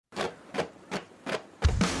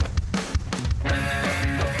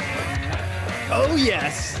Oh,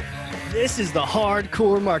 yes. This is the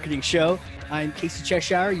Hardcore Marketing Show. I'm Casey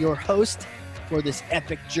Cheshire, your host for this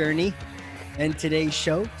epic journey. And today's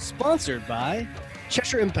show, sponsored by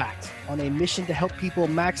Cheshire Impact, on a mission to help people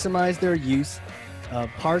maximize their use of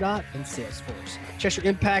Pardot and Salesforce.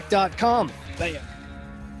 CheshireImpact.com. Bam.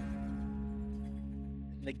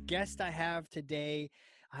 The guest I have today,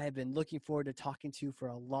 I have been looking forward to talking to for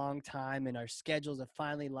a long time, and our schedules have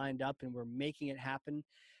finally lined up and we're making it happen.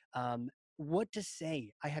 What to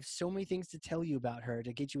say? I have so many things to tell you about her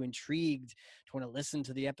to get you intrigued to want to listen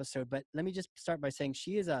to the episode. But let me just start by saying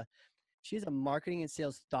she is a marketing and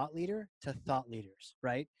sales thought leader to thought leaders,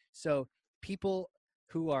 right? So people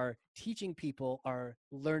who are teaching people are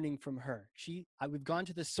learning from her. We've gone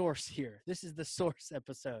to the source here. This is the source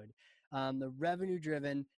episode. The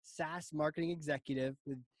revenue-driven SaaS marketing executive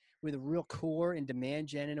with a real core in demand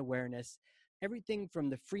gen and awareness. Everything from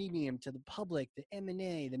the freemium to the public, the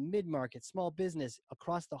M&A, the mid-market, small business,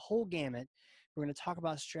 across the whole gamut. We're going to talk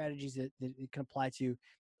about strategies that can apply to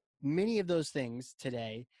many of those things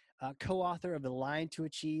today. Co-author of The Line to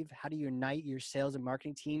Achieve, How to Unite Your Sales and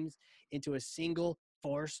Marketing Teams into a Single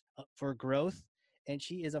Force for Growth. And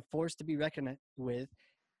she is a force to be reckoned with,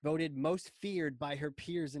 voted most feared by her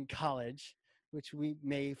peers in college, which we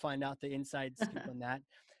may find out the inside scoop on that.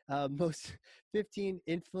 Most 15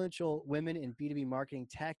 influential women in B2B marketing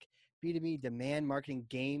tech, B2B demand marketing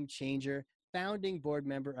game changer, founding board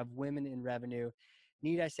member of Women in Revenue.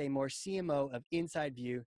 Need I say more, CMO of Inside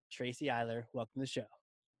View, Tracy Eiler. Welcome to the show.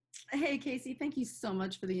 Hey, Casey, thank you so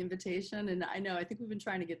much for the invitation. And I think we've been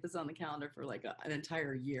trying to get this on the calendar for like an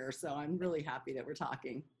entire year. So I'm really happy that we're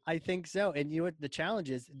talking. I think so. And you know what the challenge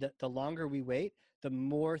is? The longer we wait, the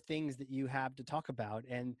more things that you have to talk about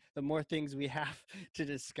and the more things we have to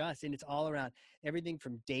discuss. And it's all around everything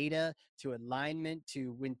from data to alignment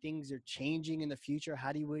to when things are changing in the future.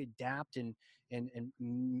 How do we adapt and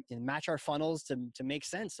match our funnels to make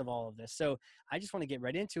sense of all of this? So I just want to get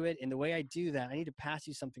right into it. And the way I do that, I need to pass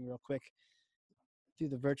you something real quick through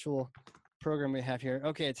the virtual program we have here.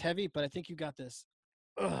 Okay, it's heavy, but I think you got this.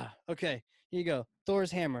 Ugh. Okay, here you go.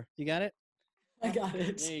 Thor's hammer. You got it? I got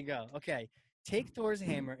it. There you go. Okay. Take Thor's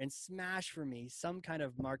hammer and smash for me some kind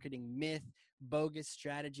of marketing myth, bogus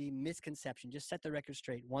strategy, misconception. Just set the record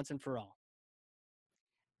straight once and for all.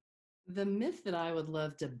 The myth that I would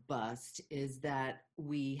love to bust is that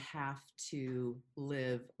we have to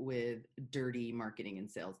live with dirty marketing and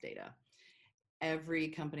sales data. Every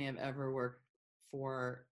company I've ever worked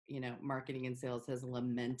for, marketing and sales has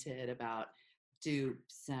lamented about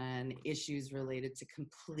dupes and issues related to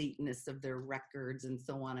completeness of their records and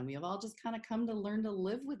so on. And we have all just kind of come to learn to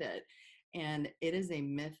live with it. And it is a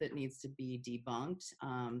myth that needs to be debunked.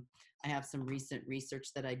 I have some recent research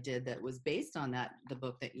that I did that was based on the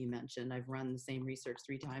book that you mentioned. I've run the same research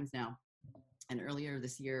 3 times now. And earlier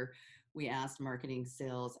this year, we asked marketing,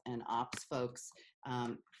 sales, and ops folks,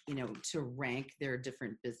 to rank their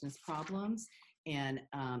different business problems and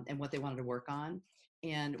what they wanted to work on.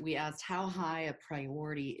 And we asked, how high a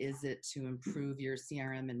priority is it to improve your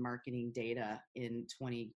CRM and marketing data in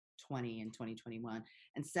 2020 and 2021?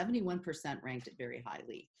 And 71% ranked it very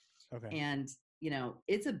highly. Okay. And,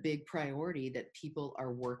 it's a big priority that people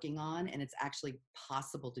are working on, and it's actually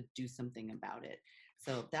possible to do something about it.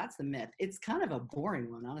 So that's the myth. It's kind of a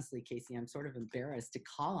boring one, honestly, Casey. I'm sort of embarrassed to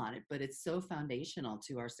call on it, but it's so foundational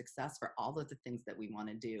to our success for all of the things that we want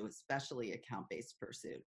to do, especially account-based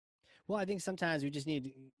pursuit. Well, I think sometimes we just need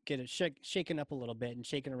to get it shaken up a little bit and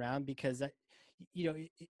shaken around because,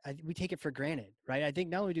 we take it for granted, right? I think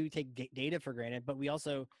not only do we take data for granted, but we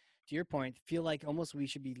also, to your point, feel like almost we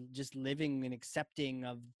should be just living and accepting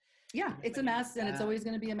of. Yeah, it's a mess and it's always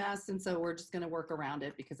going to be a mess. And so we're just going to work around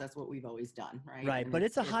it because that's what we've always done, right? Right, And but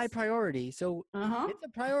it's a high priority. So it's a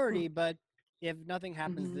priority, but if nothing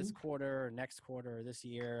happens this quarter or next quarter or this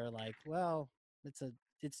year,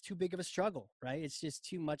 it's too big of a struggle, right? It's just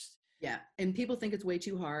too much. Yeah, and people think it's way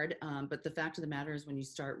too hard, but the fact of the matter is when you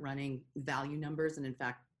start running value numbers, and in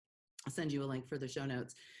fact, I'll send you a link for the show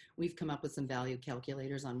notes, we've come up with some value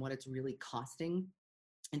calculators on what it's really costing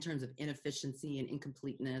in terms of inefficiency and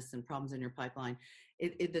incompleteness and problems in your pipeline.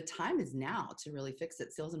 The time is now to really fix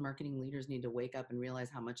it. Sales and marketing leaders need to wake up and realize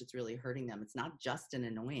how much it's really hurting them. It's not just an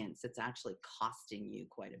annoyance, it's actually costing you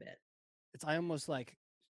quite a bit. I almost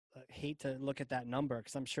hate to look at that number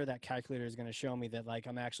because I'm sure that calculator is going to show me that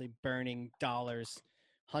I'm actually burning dollars,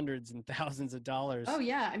 hundreds and thousands of dollars. Oh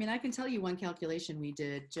yeah. I mean, I can tell you one calculation we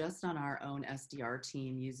did just on our own SDR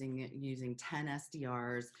team using 10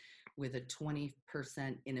 SDRs with a 20%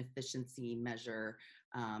 inefficiency measure,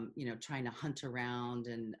 trying to hunt around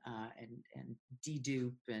and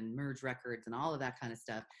dedupe and merge records and all of that kind of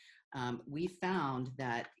stuff. We found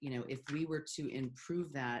that, if we were to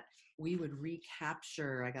improve that, we would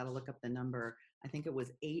recapture, I got to look up the number. I think it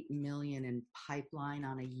was 8 million in pipeline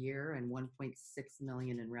on a year and 1.6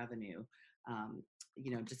 million in revenue,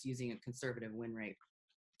 just using a conservative win rate.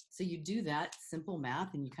 So you do that simple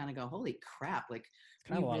math and you kind of go, holy crap, like It's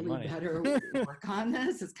kind we of a lot of really money. better work on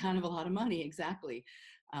this. It's kind of a lot of money. Exactly.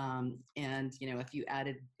 And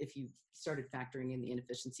if you started factoring in the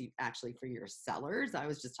inefficiency actually for your sellers, I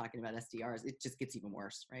was just talking about SDRs, it just gets even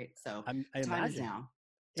worse, right? So I time is imagine. now.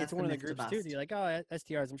 It's That's the one of the myth to groups too. bust. You're like, oh,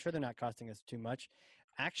 STRs, I'm sure they're not costing us too much.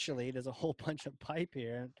 Actually, there's a whole bunch of pipe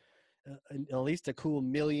here, at least a cool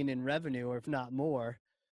million in revenue, or if not more.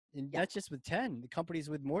 And Yeah. that's just with 10. The companies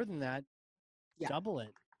with more than that Yeah. double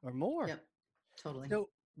it or more. Yep. Totally. So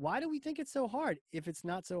why do we think it's so hard? If it's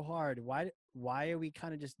not so hard, why are we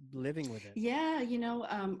kind of just living with it? Yeah,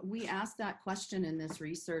 we asked that question in this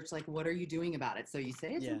research, like, what are you doing about it? So you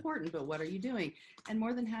say it's Yeah. important, but what are you doing? And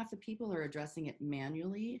more than half the people are addressing it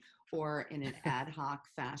manually or in an ad hoc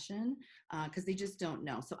fashion because they just don't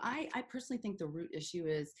know. So I personally think the root issue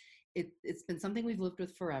is it's been something we've lived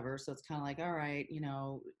with forever. So it's kind of like, all right,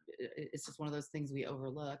 it's just one of those things we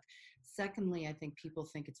overlook. Secondly, I think people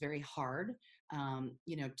think it's very hard,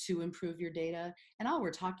 to improve your data. And all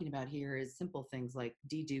we're talking about here is simple things like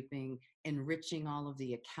deduping, enriching all of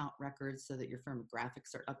the account records so that your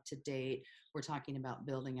firmographics are up to date. We're talking about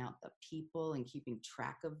building out the people and keeping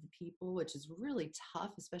track of the people, which is really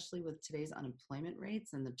tough, especially with today's unemployment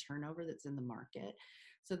rates and the turnover that's in the market.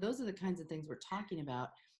 So those are the kinds of things we're talking about.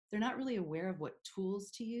 They're not really aware of what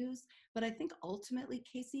tools to use. But I think ultimately,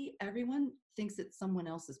 Casey, everyone thinks it's someone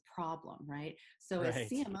else's problem, right? So as Right.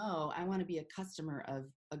 CMO, I want to be a customer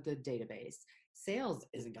of a good database. Sales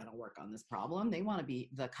isn't going to work on this problem. They want to be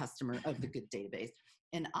the customer of the good database.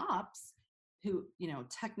 And ops, who,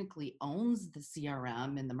 technically owns the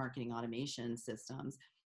CRM and the marketing automation systems,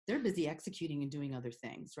 they're busy executing and doing other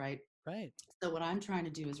things, right? Right. So what I'm trying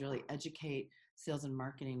to do is really educate sales and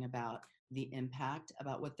marketing about the impact,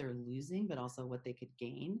 about what they're losing, but also what they could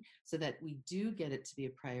gain so that we do get it to be a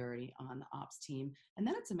priority on the ops team. And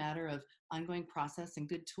then it's a matter of ongoing process and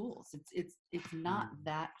good tools. It's not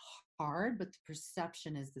that hard, but the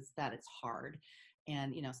perception is that it's hard.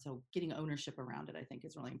 And, so getting ownership around it, I think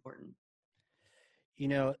is really important.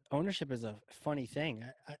 Ownership is a funny thing.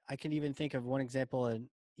 I can even think of one example, and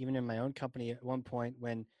even in my own company at one point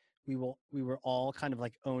when we were all kind of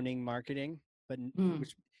like owning marketing, but Mm,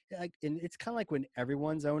 which like, and it's kind of like when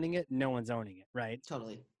everyone's owning it, no one's owning it, right?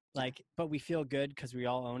 totally. Yeah. Like, but we feel good because we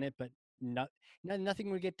all own it, but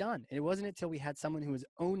nothing would get done. And it wasn't until we had someone who was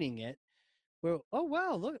owning it where, oh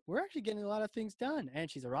wow, look, we're actually getting a lot of things done.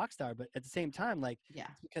 And she's a rock star, but at the same time, like, Yeah.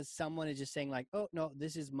 it's because someone is just saying like, oh no,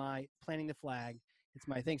 this is my planting the flag. It's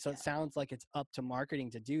my thing. So Yeah. it sounds like it's up to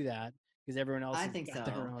marketing to do that because everyone else I has think got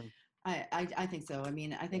their so. own. I think so. I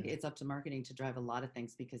mean, I think Yeah, it's up to marketing to drive a lot of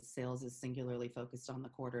things because sales is singularly focused on the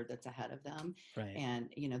quarter that's ahead of them. right. And,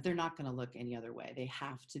 they're not going to look any other way. They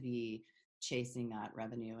have to be chasing that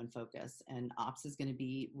revenue and focus. And ops is going to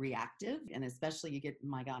be reactive. And especially you get,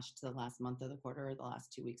 my gosh, to the last month of the quarter or the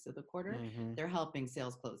last 2 weeks of the quarter, Mm-hmm. they're helping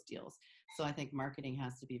sales close deals. So I think marketing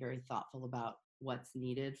has to be very thoughtful about what's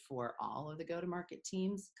needed for all of the go-to-market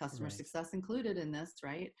teams, customer Right. success included in this,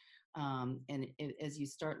 right? As you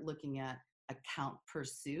start looking at account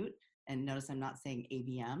pursuit, and notice I'm not saying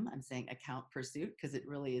ABM, I'm saying account pursuit because it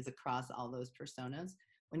really is across all those personas.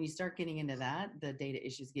 When you start getting into that, the data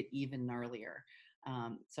issues get even gnarlier.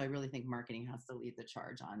 So I really think marketing has to lead the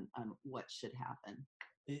charge on what should happen.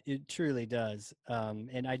 It truly does.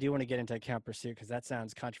 And I do want to get into account pursuit because that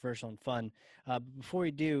sounds controversial and fun. But before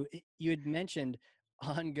we do, you had mentioned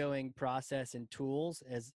ongoing process and tools.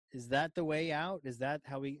 Is that the way out? Is that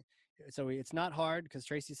how it's not hard because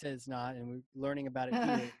Tracy said it's not, and we're learning about it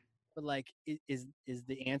here. But like, is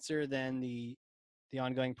the answer then the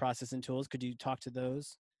ongoing process and tools? Could you talk to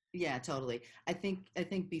those? Yeah, totally. I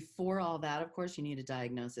think before all that, of course, you need a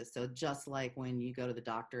diagnosis. So just like when you go to the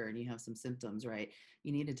doctor and you have some symptoms, right?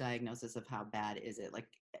 You need a diagnosis of how bad is it. Like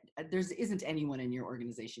there isn't anyone in your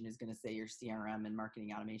organization who's going to say your CRM and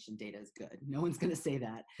marketing automation data is good. No one's going to say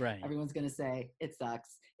that. Right. Everyone's going to say it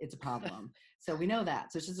sucks. It's a problem. So we know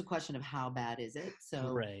that. So it's just a question of how bad is it.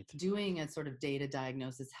 So Right. doing a sort of data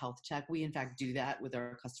diagnosis health check, we in fact do that with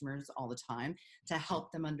our customers all the time to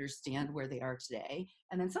help them understand where they are today.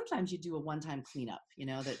 And then sometimes you do a one-time cleanup,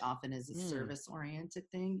 that often is a Mm. service-oriented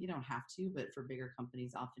thing. You don't have to, but for bigger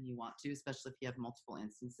companies, often you want to, especially if you have multiple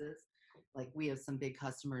instances. Like we have some big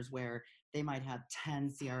customers where they might have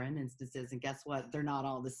 10 CRM instances, and guess what? They're not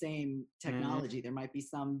all the same Mm-hmm. technology. There might be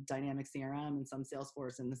some dynamic CRM and some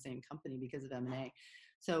Salesforce in the same company because of M&A.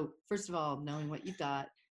 So first of all, knowing what you've got,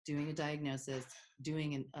 doing a diagnosis,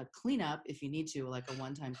 doing a cleanup if you need to, like a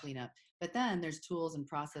one-time cleanup. But then there's tools and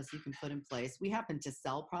process you can put in place. We happen to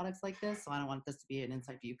sell products like this, so I don't want this to be an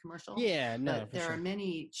Inside View commercial. Yeah, no, But for there are sure.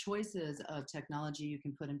 many choices of technology you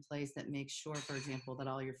can put in place that make sure, for example, that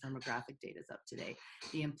all your firmographic data is up to date,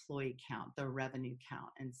 the employee count, the revenue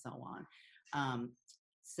count, and so on.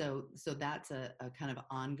 So that's a kind of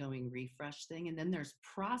ongoing refresh thing. And then there's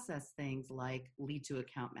process things like lead to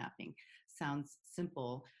account mapping. Sounds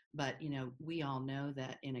simple, but we all know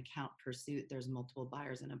that in account pursuit, there's multiple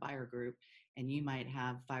buyers in a buyer group, and you might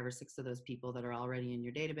have 5 or 6 of those people that are already in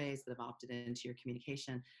your database that have opted into your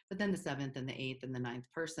communication. But then the seventh and the eighth and the ninth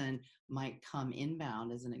person might come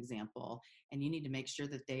inbound, as an example, and you need to make sure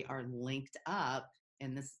that they are linked up.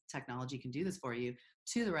 And this technology can do this for you,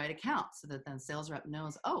 to the right account, so that then sales rep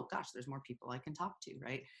knows, oh gosh, there's more people I can talk to,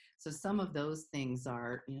 right? So some of those things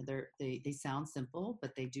are, they sound simple,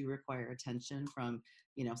 but they do require attention from,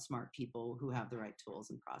 smart people who have the right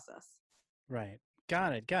tools and process. Right.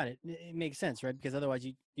 Got it. Got it. It makes sense, right? Because otherwise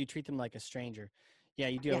you treat them like a stranger. Yeah,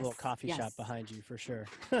 you do have a little Yes, coffee shop yes, behind you for sure.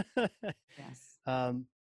 yes. um,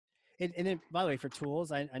 and then, by the way, for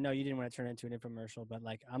tools, I know you didn't want to turn it into an infomercial, but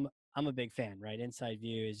like I'm a big fan, right? Inside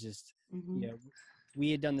View is just, Mm-hmm. you know,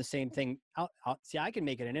 we had done the same thing. See, I can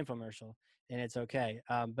make it an infomercial, and it's okay.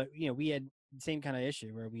 But we had the same kind of issue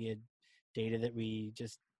where we had data that we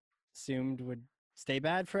just assumed would stay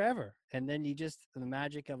bad forever, and then you just the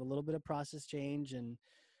magic of a little bit of process change and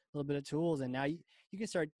a little bit of tools, and now you can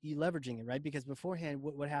start leveraging it, right? Because beforehand,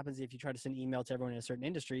 what happens if you try to send email to everyone in a certain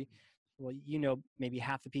industry? Well, maybe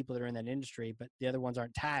half the people that are in that industry, but the other ones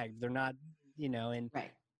aren't tagged. They're not, and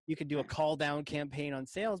Right, you could do a right. call down campaign on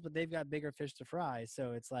sales, but they've got bigger fish to fry.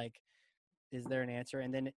 So it's like, is there an answer?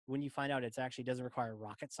 And then when you find out it's actually doesn't require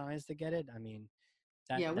rocket science to get it, I mean,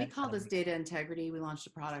 Yeah, we that call kind of this makes data integrity. We launched a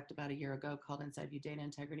product about a year ago called Inside View Data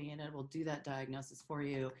Integrity, and it will do that diagnosis for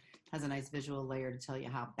you. Has a nice visual layer to tell you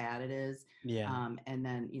how bad it is, yeah, and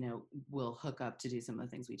then we'll hook up to do some of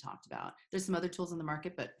the things we talked about. There's some other tools in the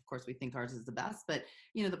market, but of course we think ours is the best. But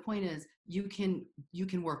the point is you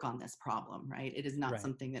can work on this problem, right? It is not right.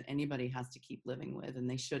 something that anybody has to keep living with, and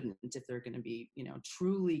they shouldn't if they're going to be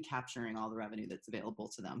truly capturing all the revenue that's available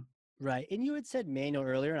to them. Right. And you had said manual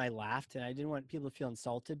earlier and I laughed and I didn't want people to feel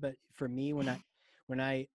insulted, but for me when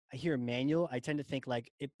I hear manual, I tend to think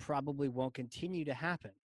like it probably won't continue to happen.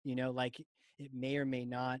 Like it may or may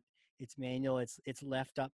not. It's manual. It's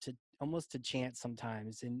left up to almost to chance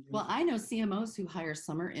sometimes. And Well, I know CMOs who hire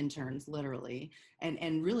summer interns, literally,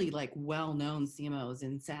 and really like well-known CMOs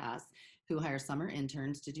in SaaS who hire summer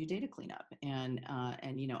interns to do data cleanup and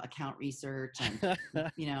account research and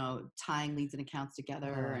tying leads and accounts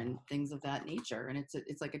together oh, and things of that nature. And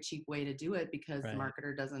it's like a cheap way to do it because the right.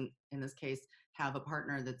 marketer doesn't, in this case, have a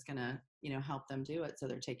partner that's gonna help them do it. So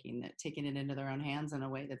they're taking it into their own hands in a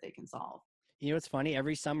way that they can solve. What's funny?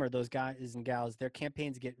 Every summer, those guys and gals, their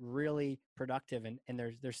campaigns get really productive and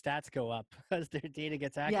their stats go up as their data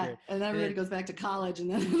gets Yeah, accurate. and And everybody then goes back to college, and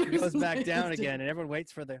then it goes back it's down again, different. and everyone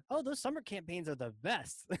waits for those summer campaigns are the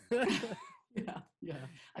best. Yeah, yeah.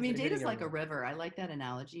 I Because mean, they're hitting data's like a everyone. river. I like that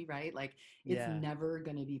analogy, right? Like it's Yeah. never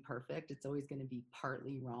going to be perfect. It's always going to be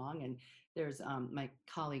partly wrong. And there's my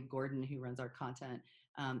colleague Gordon, who runs our content.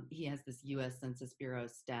 He has this U.S. Census Bureau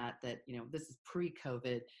stat that this is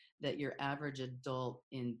pre-COVID, that your average adult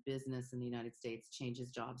in business in the United States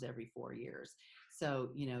changes jobs every 4 years. So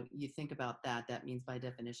you think about that. That means by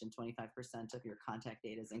definition, 25% of your contact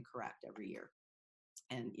data is incorrect every year.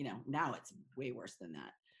 And now it's way worse than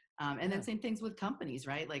that. And then Yeah. same things with companies,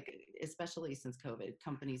 right? Like especially since COVID,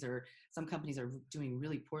 some companies are doing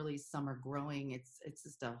really poorly, some are growing. It's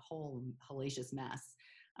just a whole hellacious mess.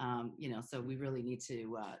 So we really need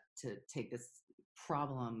to take this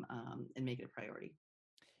problem and make it a priority.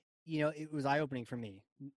 It was eye-opening for me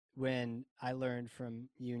when I learned from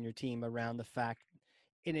you and your team around the fact,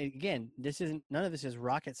 and again, none of this is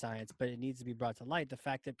rocket science, but it needs to be brought to light. The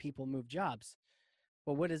fact that people move jobs.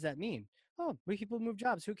 Well, what does that mean? Oh, we people move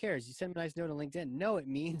jobs. Who cares? You send a nice note on LinkedIn. No, it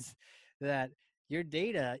means that your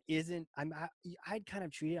data isn't. I'd kind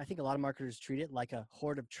of treat it. I think a lot of marketers treat it like a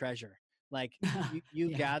hoard of treasure. Like you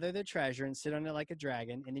Yeah, gather the treasure and sit on it like a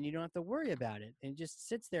dragon, and then you don't have to worry about it. And it just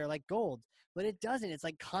sits there like gold. But it doesn't. It's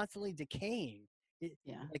like constantly decaying. It,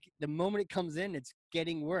 yeah. like the moment it comes in, it's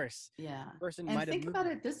getting worse. Yeah. The person And might have think moved about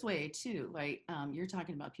it. it this way too, right? You're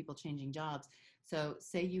talking about people changing jobs. So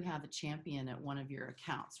say you have a champion at one of your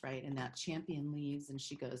accounts, right? And that champion leaves and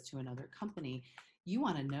she goes to another company. You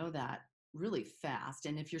want to know that really fast.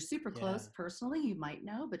 And if you're super Yeah. close personally, you might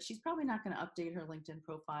know, but she's probably not going to update her LinkedIn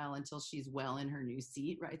profile until she's well in her new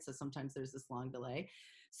seat, right? So sometimes there's this long delay.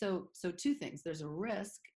 So two things. There's a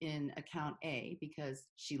risk in account A because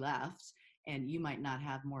she left and you might not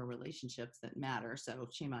have more relationships that matter. So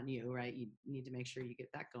shame on you, right? You need to make sure you get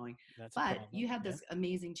that going. That's a But problem. you have Yeah. this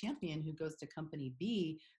amazing champion who goes to company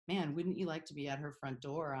B. Man, wouldn't you like to be at her front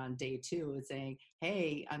door on day 2 and saying,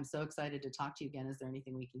 hey, I'm so excited to talk to you again. Is there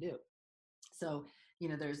anything we can do? So,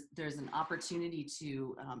 there's an opportunity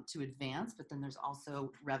to advance, but then there's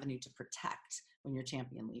also revenue to protect when your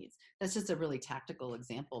champion leads. That's just a really tactical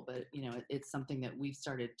example, but it's something that we've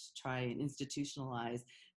started to try and institutionalize,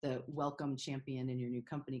 the welcome champion in your new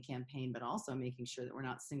company campaign, but also making sure that we're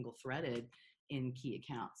not single threaded in key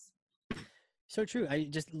accounts. So true. I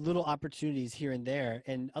just little opportunities here and there.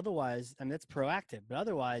 And otherwise, I mean, that's proactive, but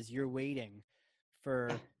otherwise you're waiting Yeah.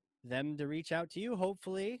 for them to reach out to you.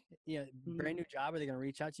 Hopefully, Mm-hmm. brand new job. Are they going to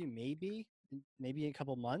reach out to you? Maybe in a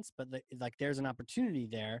couple months, but like there's an opportunity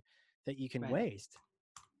there that you can Right. waste.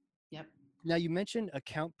 Yep. Now you mentioned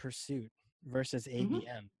account pursuit versus Mm-hmm.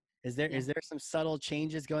 ABM. Is there Yeah. is there some subtle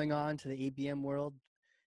changes going on to the ABM world?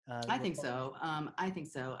 I think so. I think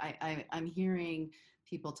so. I'm hearing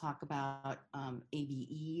people talk about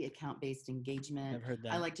ABE, account-based engagement. I've heard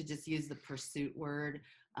I that. like to just use the pursuit word,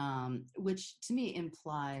 which to me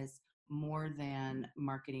implies more than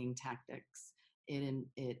marketing tactics. It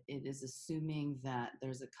is assuming that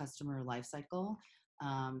there's a customer lifecycle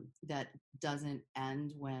that doesn't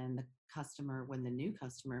end when the new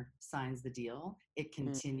customer signs the deal. It Mm,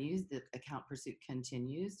 continues. The account pursuit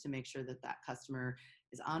continues to make sure that that customer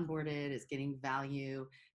is onboarded, is getting value.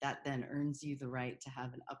 That then earns you the right to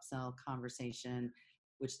have an upsell conversation,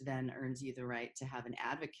 which then earns you the right to have an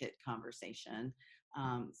advocate conversation.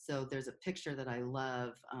 So there's a picture that I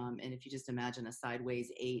love. And if you just imagine a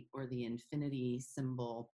sideways 8 or the infinity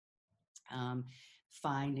symbol, um,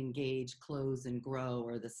 find, engage, close, and grow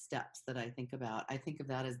are the steps that I think about. I think of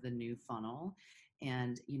that as the new funnel.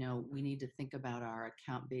 And, we need to think about our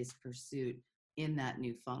account based pursuit in that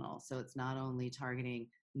new funnel. So it's not only targeting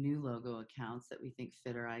new logo accounts that we think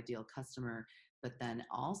fit our ideal customer, but then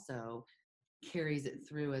also carries it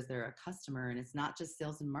through as they're a customer. And it's not just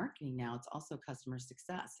sales and marketing now, it's also customer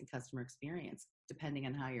success and customer experience, depending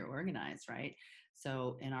on how you're organized, right?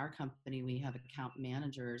 So in our company, we have account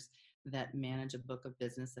managers that manage a book of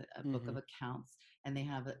business, a book mm-hmm. of accounts, and they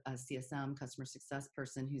have a CSM, customer success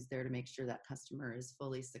person, who's there to make sure that customer is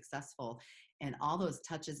fully successful. And all those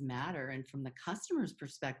touches matter. And from the customer's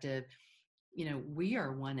perspective, we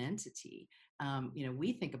are one entity.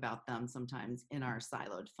 We think about them sometimes in our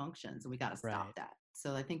siloed functions, and we got to stop Right. that.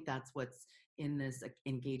 So I think that's what's in this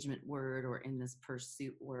engagement word or in this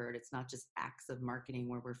pursuit word. It's not just acts of marketing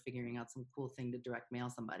where we're figuring out some cool thing to direct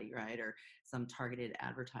mail somebody, right? Or some targeted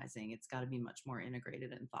advertising. It's got to be much more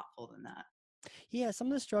integrated and thoughtful than that. Yeah, some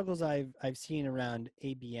of the struggles I've seen around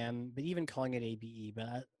ABM, but even calling it ABE,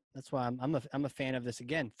 but that's why I'm a fan of this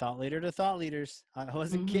again. Thought leader to thought leaders. I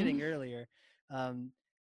wasn't Mm-hmm. kidding earlier. Um,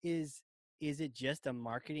 is is it just a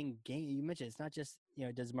marketing game? You mentioned it's not just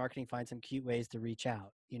does marketing find some cute ways to reach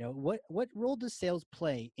out? What role does sales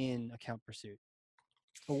play in account pursuit,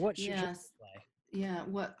 or what should it Yes. play? Yeah.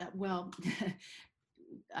 Well,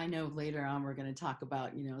 I know later on we're going to talk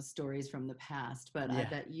about, stories from the past, but I Yeah.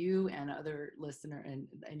 bet you and other listener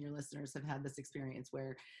and your listeners have had this experience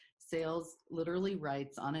where sales literally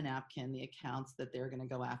writes on a napkin the accounts that they're going to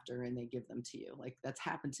go after and they give them to you. Like that's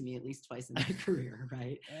happened to me at least twice in my career,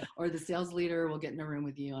 right? Or the sales leader will get in a room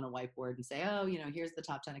with you on a whiteboard and say, oh, here's the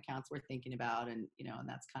top 10 accounts we're thinking about. And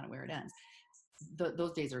that's kind of where it ends.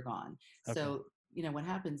 Those days are gone. Okay. So, what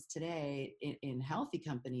happens today in healthy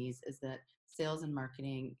companies is that sales and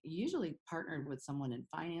marketing, usually partnered with someone in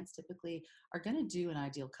finance, typically are going to do an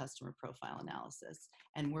ideal customer profile analysis.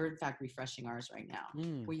 And we're in fact refreshing ours right now,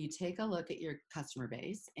 Mm, where you take a look at your customer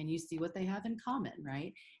base and you see what they have in common,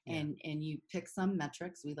 right? yeah. And you pick some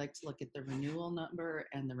metrics. We like to look at the renewal number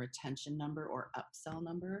and the retention number or upsell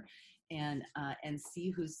number, and see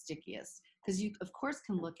who's stickiest. Because you of course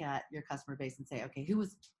can look at your customer base and say, okay, who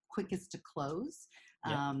was quickest to close,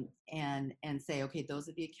 Yep. and say, okay, those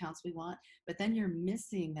are the accounts we want. But then you're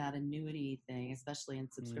missing that annuity thing, especially in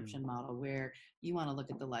Mm, subscription model, where you want to look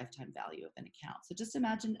at the lifetime value of an account. So just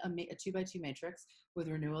imagine a 2x2 matrix with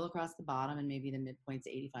renewal across the bottom and maybe the midpoint's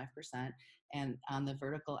 85%. And on the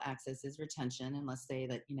vertical axis is retention. And let's say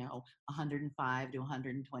that, 105 to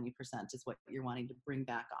 120% is what you're wanting to bring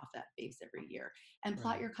back off that base every year. And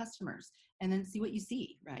plot right. your customers and then see what you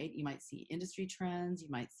see, right? You might see industry trends, you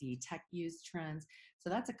might see tech use trends. So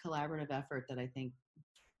that's a collaborative effort that I think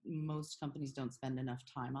most companies don't spend enough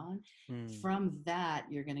time on. Mm. From that,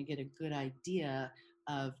 you're going to get a good idea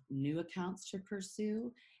of new accounts to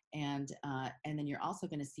pursue, and then you're also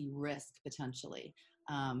going to see risk potentially.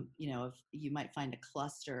 If you might find a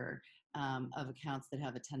cluster of accounts that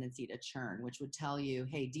have a tendency to churn, which would tell you,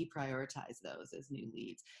 hey, deprioritize those as new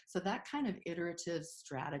leads. So that kind of iterative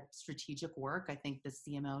strategic work, I think the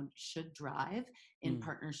CMO should drive in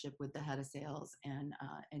partnership with the head of sales and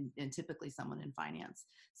typically someone in finance.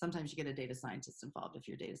 Sometimes you get a data scientist involved if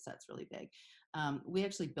your data set's really big. We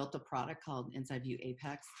actually built a product called Inside View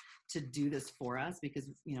Apex to do this for us because,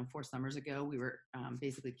 4 summers ago, we were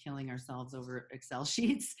basically killing ourselves over Excel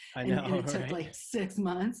sheets. I know, and it took right? like 6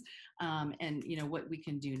 months. What we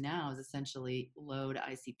can do now is essentially load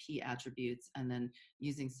ICP attributes, and then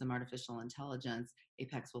using some artificial intelligence,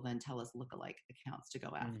 Apex will then tell us lookalike accounts to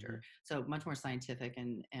go after. So much more scientific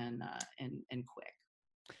and quick.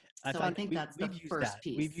 I So I found think that's the we've used first that.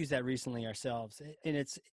 We've piece. used that recently ourselves, and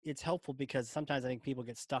it's helpful because sometimes I think people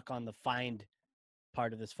get stuck on the find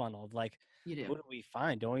part of this funnel of like, You do. what do we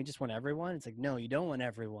find? Don't we just want everyone? It's like, no, you don't want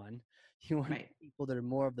everyone. You want Right. people that are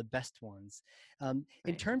more of the best ones. In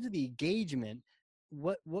Right. terms of the engagement,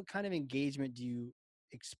 what kind of engagement do you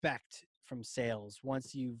expect from sales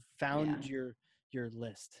once you've Yeah. found your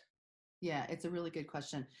list? Yeah, it's a really good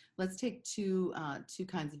question. Let's take two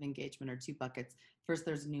kinds of engagement, or two buckets. First,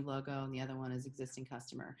 there's a new logo, and the other one is existing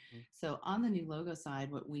customer. Mm. So on the new logo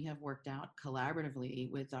side, what we have worked out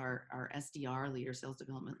collaboratively with our SDR leader, sales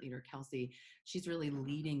development leader, Kelsey, she's really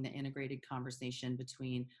leading the integrated conversation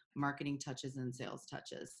between marketing touches and sales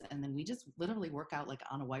touches. And then we just literally work out like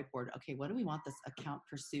on a whiteboard, okay, what do we want this account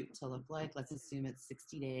pursuit to look like? Let's assume it's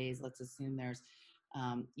 60 days. Let's assume there's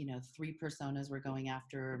 3 personas we're going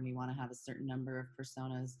after, and we want to have a certain number of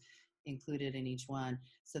personas included in each one.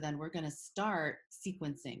 So then we're going to start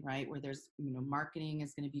sequencing, right? Where there's, marketing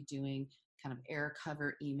is going to be doing kind of air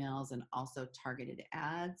cover emails and also targeted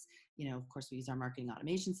ads. Of course, we use our marketing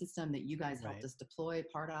automation system that you guys helped Right. us deploy,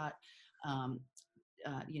 Pardot.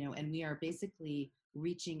 And we are basically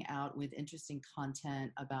reaching out with interesting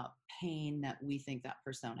content about pain that we think that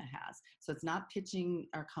persona has. So it's not pitching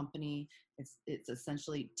our company. It's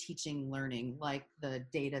essentially teaching, learning, like the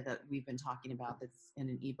data that we've been talking about that's in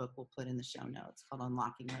an ebook we'll put in the show notes called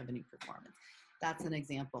Unlocking Revenue Performance. That's an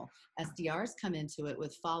example. SDRs come into it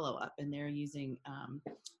with follow-up, and they're using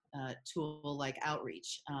a tool like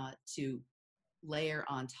Outreach to layer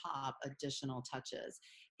on top additional touches.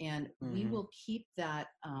 And we will keep that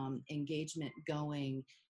engagement going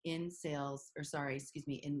in sales,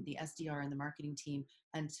 in the SDR and the marketing team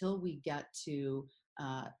until we get to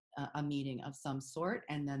a meeting of some sort.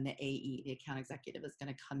 And then the AE, the account executive, is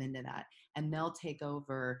going to come into that, and they'll take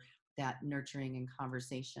over that nurturing and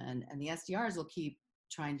conversation. And the SDRs will keep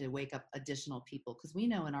trying to wake up additional people, because we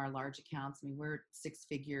know in our large accounts, we're 6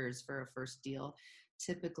 figures for a first deal.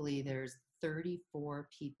 Typically there's 34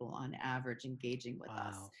 people on average engaging with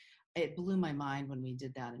us. It blew my mind when we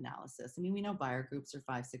did that analysis. We know buyer groups are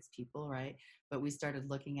 5, 6 people, right? But we started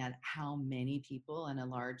looking at how many people in a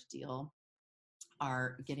large deal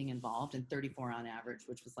are getting involved, and 34 on average,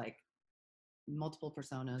 which was like multiple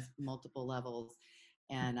personas, multiple levels.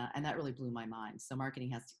 And that really blew my mind. So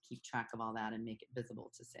marketing has to keep track of all that and make it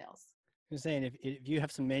visible to sales. I'm saying if you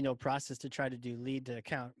have some manual process to try to do lead to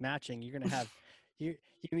account matching, you're going to have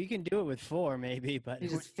you can do it with 4 maybe, but you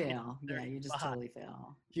just fail. Yeah, you just totally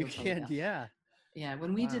fail. You can't. Yeah. Yeah,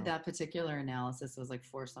 when we did that particular analysis, it was like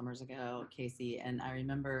 4 summers ago, Casey, and I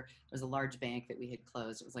remember there was a large bank that we had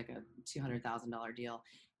closed. It was like a $200,000 deal.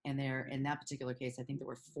 And there, in that particular case, I think there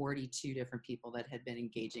were 42 different people that had been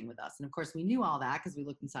engaging with us. And of course, we knew all that because we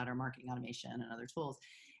looked inside our marketing automation and other tools.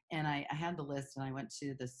 And I had the list, and I went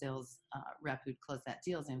to the sales rep who'd closed that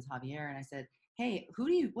deal. His name was Javier. And I said, hey,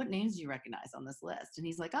 what names do you recognize on this list? And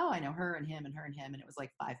he's like, oh, I know her and him and her and him. And it was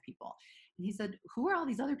like 5 people. And he said, who are all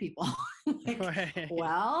these other people?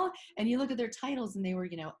 Well, and you look at their titles, and they were,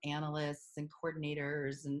 analysts and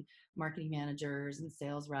coordinators and marketing managers and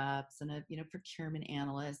sales reps and procurement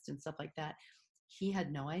analysts and stuff like that. He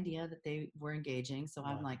had no idea that they were engaging. So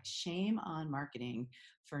I'm like, shame on marketing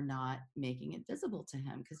for not making it visible to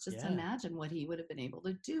him. Because just imagine what he would have been able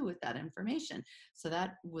to do with that information. So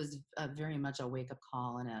that was very much a wake-up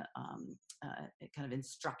call and a kind of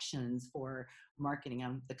instructions for marketing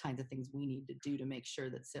on the kinds of things we need to do to make sure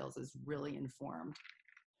that sales is really informed.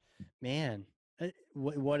 Man,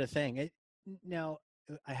 what a thing. Now,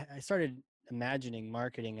 I started imagining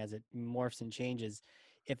marketing as it morphs and changes.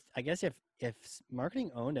 If marketing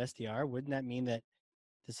owned SDR, wouldn't that mean that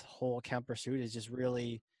this whole account pursuit is just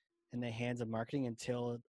really in the hands of marketing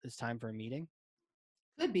until it's time for a meeting?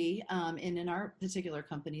 could be. And in our particular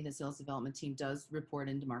company, the sales development team does report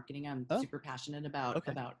into marketing. I'm Oh, super passionate about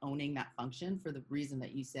okay. owning that function for the reason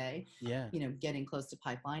that you say, Yeah. getting close to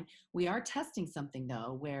pipeline. We are testing something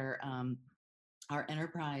though, where our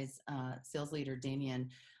enterprise sales leader, Damien,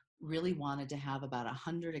 really wanted to have about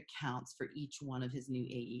 100 accounts for each one of his new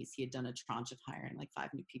AEs. He had done a tranche of hiring, like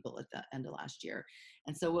 5 new people at the end of last year.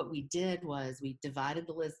 And so what we did was we divided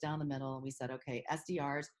the list down the middle and we said, okay,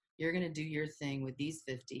 SDRs, you're going to do your thing with these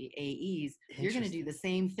 50. AEs, you're going to do Interesting. the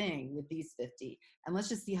same thing with these 50. And let's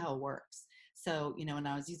just see how it works. So, and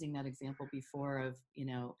I was using that example before of,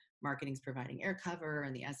 marketing's providing air cover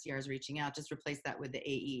and the SDRs reaching out, just replace that with the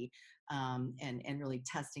AE. And really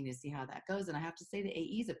testing to see how that goes. And I have to say the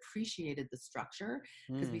AEs appreciated the structure,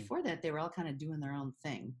 because Mm. before that they were all kind of doing their own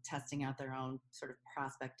thing, testing out their own sort of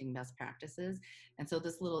prospecting best practices. And so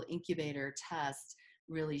this little incubator test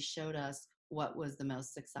really showed us what was the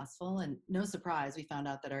most successful. And no surprise, we found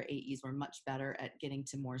out that our AEs were much better at getting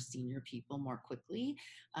to more senior people more quickly.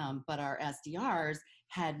 But our SDRs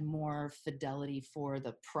had more fidelity for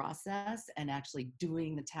the process and actually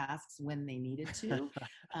doing the tasks when they needed to,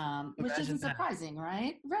 which Imagine isn't surprising,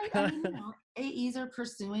 right? Right. I that. mean, AEs are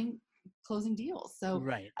pursuing closing deals. So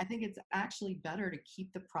Right. I think it's actually better to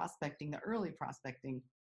keep the prospecting, the early prospecting,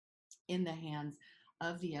 in the hands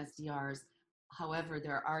of the SDRs. However,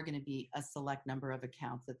 there are going to be a select number of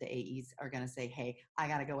accounts that the AEs are going to say, hey, I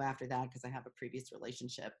got to go after that because I have a previous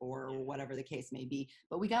relationship or whatever the case may be.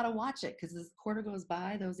 But we got to watch it, because as the quarter goes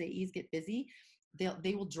by, those AEs get busy.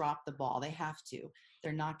 They will drop the ball. They have to.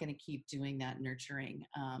 They're not going to keep doing that nurturing.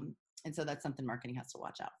 And so that's something marketing has to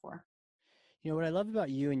watch out for. What I love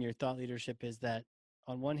about you and your thought leadership is that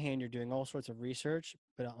on one hand, you're doing all sorts of research,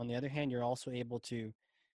 but on the other hand, you're also able to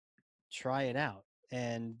try it out.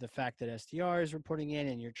 And the fact that SDR is reporting in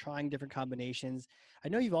and you're trying different combinations. I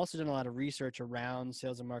know you've also done a lot of research around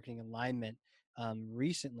sales and marketing alignment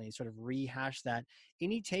recently, sort of rehash that.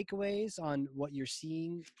 Any takeaways on what you're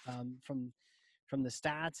seeing from the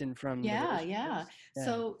stats and from the Yeah, yeah. relationships? Yeah.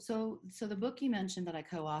 So the book you mentioned that I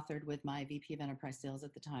co-authored with my VP of Enterprise Sales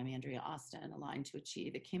at the time, Andrea Austin, Aligned to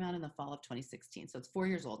Achieve. It came out in the fall of 2016, so it's 4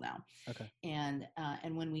 years old now. Okay. And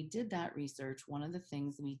when we did that research, one of the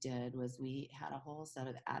things we did was we had a whole set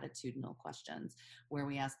of attitudinal questions where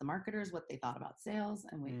we asked the marketers what they thought about sales,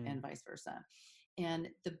 and vice versa. And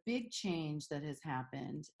the big change that has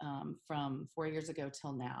happened from 4 years ago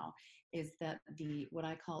till now is that the what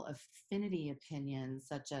I call affinity opinions,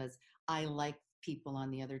 such as I like people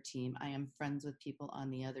on the other team, I am friends with people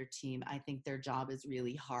on the other team, I think their job is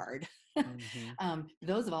really hard. Mm-hmm.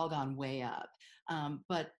 Those have all gone way up.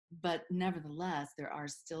 But nevertheless, there are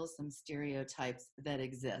still some stereotypes that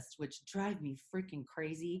exist, which drive me freaking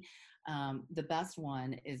crazy. The best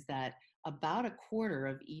one is that about a quarter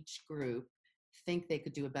of each group think they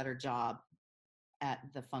could do a better job at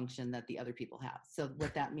the function that the other people have. So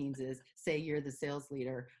what that means is, say you're the sales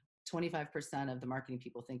leader, 25% of the marketing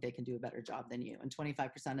people think they can do a better job than you, and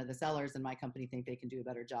 25% of the sellers in my company think they can do a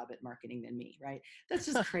better job at marketing than me, right? That's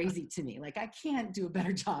just crazy to me. Like, I can't do a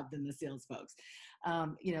better job than the sales folks.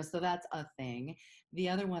 So that's a thing. The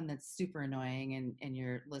other one that's super annoying, and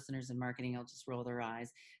your listeners in marketing will just roll their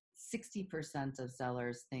eyes. 60% of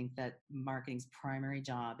sellers think that marketing's primary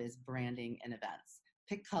job is branding and events.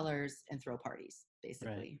 Pick colors and throw parties, Right.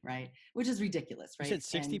 basically, right? Which is ridiculous, You right?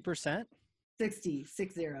 said And 60%? 60,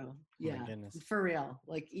 My yeah, goodness. for real,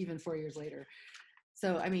 like even 4 years later.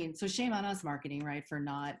 So, I mean, so shame on us, marketing, right, for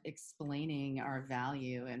not explaining our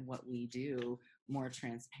value and what we do more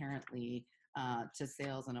transparently to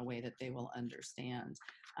sales in a way that they will understand.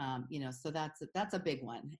 So that's a big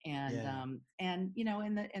one. And Yeah. and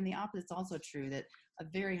the opposite is also true, that a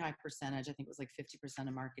very high percentage, I think it was like 50%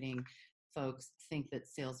 of marketing folks, think that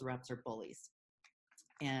sales reps are bullies,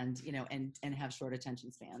 and have short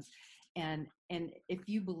attention spans. And if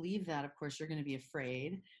you believe that, of course, you're going to be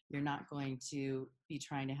afraid. You're not going to be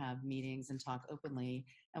trying to have meetings and talk openly.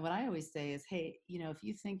 And what I always say is, hey, if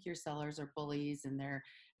you think your sellers are bullies and they're,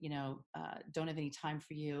 don't have any time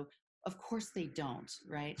for you, of course they don't,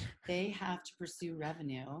 right? They have to pursue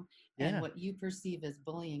revenue. And Yeah. what you perceive as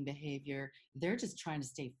bullying behavior, they're just trying to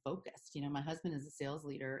stay focused. My husband is a sales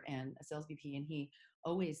leader and a sales VP, and he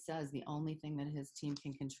always says the only thing that his team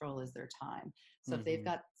can control is their time. So if they've Mm-hmm.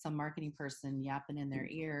 got some marketing person yapping in their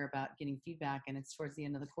ear about getting feedback and it's towards the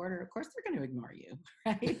end of the quarter, of course they're going to ignore you,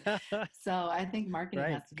 right? So I think marketing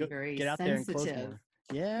Right. has to be Go very get out there and close sensitive. more.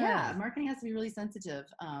 Yeah. Yeah, marketing has to be really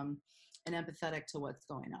sensitive and empathetic to what's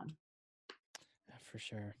going on. For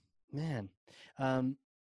sure. Man. Um,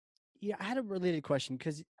 yeah, I had a related question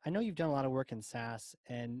because I know you've done a lot of work in SaaS,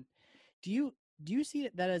 and do you do you see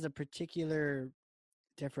that as a particular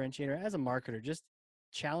differentiator as a marketer, just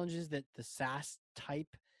challenges that the SaaS type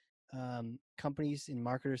companies and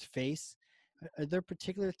marketers face? Are there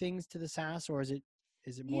particular things to the SaaS, or is it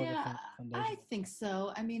more of a Yeah, I foundational? think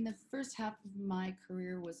so. I mean, the first half of my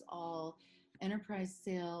career was all enterprise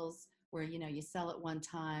sales, where you sell it one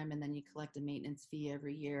time and then you collect a maintenance fee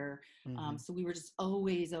every year. Hmm. So we were just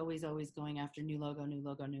always, always, always going after new logo, new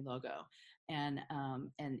logo, new logo, and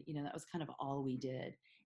that was kind of all we did.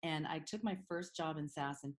 And I took my first job in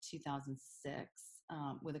SaaS in 2006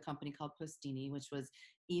 with a company called Postini, which was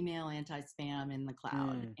email anti-spam in the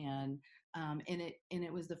cloud, Mm, and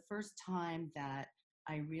it was the first time that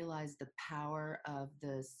I realized the power of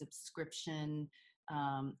the subscription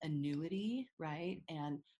annuity, right?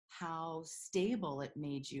 And how stable it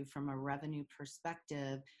made you from a revenue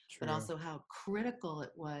perspective, but true. also how critical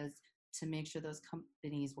it was to make sure those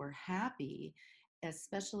companies were happy,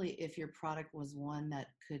 especially if your product was one that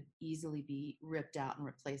could easily be ripped out and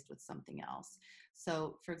replaced with something else.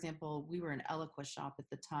 So, for example, we were an Eloqua shop at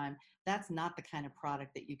the time. That's not the kind of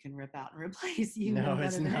product that you can rip out and replace. You know No,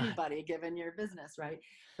 it's better than not. anybody given your business, right?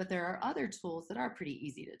 But there are other tools that are pretty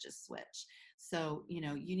easy to just switch. So, you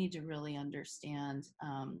need to really understand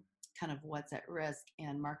kind of what's at risk,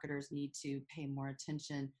 and marketers need to pay more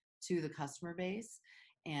attention to the customer base,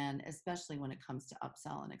 and especially when it comes to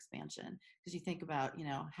upsell and expansion, because you think about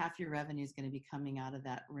half your revenue is going to be coming out of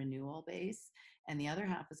that renewal base, and the other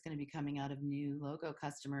half is going to be coming out of new logo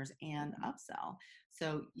customers and upsell.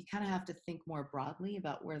 So you kind of have to think more broadly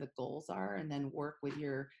about where the goals are, and then work with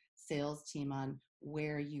your sales team on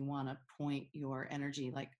where you want to point your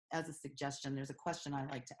energy. Like, as a suggestion, there's a question I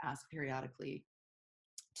like to ask periodically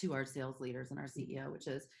to our sales leaders and our CEO, which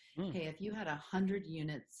is, Mm, hey, if you had 100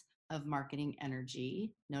 units of marketing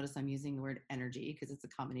energy, notice I'm using the word energy because it's a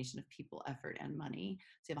combination of people, effort, and money.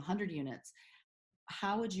 So you have 100 units.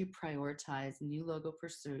 How would you prioritize new logo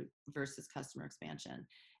pursuit versus customer expansion?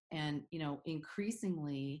 And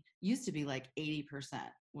increasingly used to be like 80%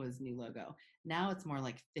 was new logo. Now it's more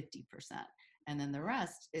like 50%. And then the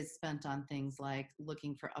rest is spent on things like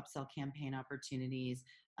looking for upsell campaign opportunities,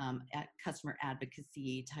 at customer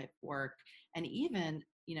advocacy type work, and even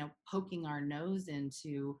poking our nose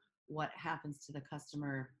into what happens to the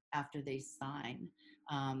customer after they sign.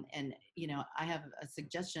 And I have a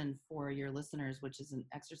suggestion for your listeners, which is an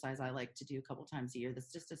exercise I like to do a couple times a year.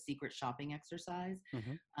 That's just a secret shopping exercise,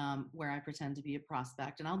 hmm. where I pretend to be a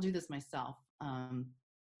prospect, and I'll do this myself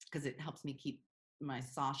because it helps me keep my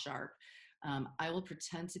saw sharp. I will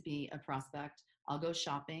pretend to be a prospect. I'll go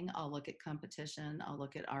shopping. I'll look at competition. I'll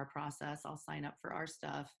look at our process. I'll sign up for our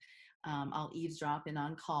stuff. I'll eavesdrop in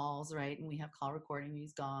on calls, right? And we have call recording. We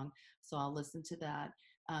use Gong. So I'll listen to that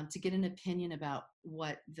to get an opinion about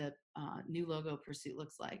what the new logo pursuit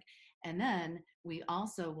looks like. And then we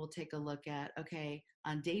also will take a look at, okay,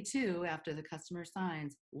 on day 2, after the customer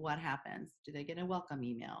signs, what happens? Do they get a welcome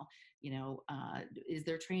email? Is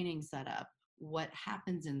their training set up? What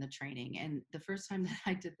happens in the training? And the first time that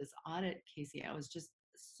I did this audit, Casey, I was just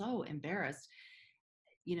so embarrassed.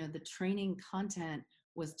 The training content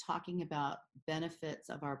was talking about benefits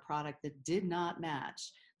of our product that did not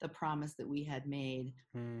match the promise that we had made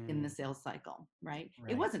in the Mm, sales cycle, right? It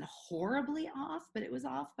right. wasn't horribly off, but it was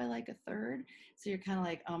off by like a third. So you're kind of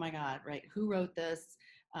like, oh my God, right? Who wrote this?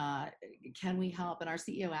 Uh, can we help? And our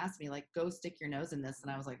CEO asked me, like, go stick your nose in this.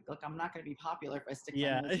 And I was like, look, I'm not going to be popular if I stick my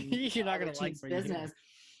Yeah, nose in you're not other gonna like team's what you business. hear.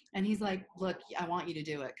 And he's like, look, I want you to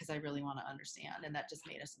do it because I really want to understand. And that just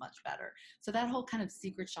made us much better. So that whole kind of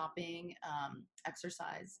secret shopping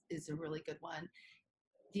exercise is a really good one.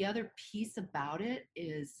 The other piece about it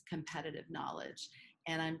is competitive knowledge.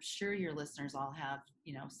 And I'm sure your listeners all have,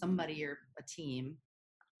 somebody or a team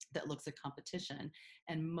that looks at competition.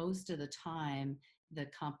 And most of the time, the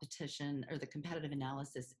competition or the competitive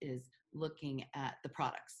analysis is looking at the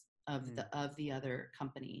products of Mm, the other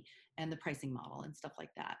company and the pricing model and stuff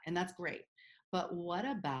like that. And that's great. But what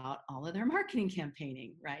about all of their marketing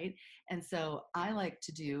campaigning, right? And so I like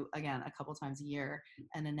to do, again, a couple times a year,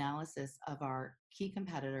 an analysis of our key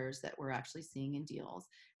competitors that we're actually seeing in deals,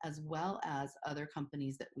 as well as other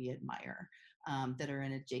companies that we admire that are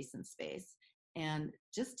in adjacent space, and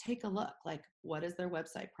just take a look, like, what does their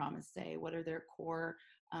website promise say? What are their core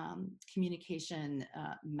communication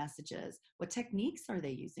messages? What techniques are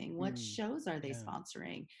they using? What mm, shows are they yeah.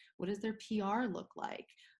 sponsoring? What does their PR look like?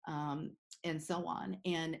 And so on.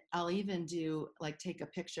 And I'll even do, like, take a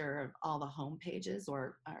picture of all the home pages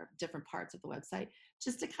or different parts of the website,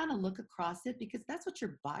 just to kind of look across it, because that's what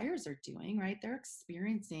your buyers are doing, right? They're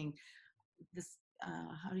experiencing this,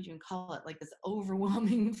 how do you call it, like this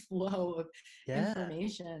overwhelming flow of Yeah.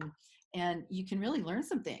 information. And you can really learn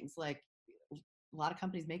some things, like a lot of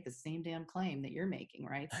companies make the same damn claim that you're making,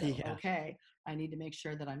 right? So, Yeah. okay, I need to make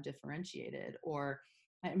sure that I'm differentiated. Or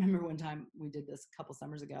I remember one time we did this a couple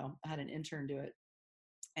summers ago, I had an intern do it,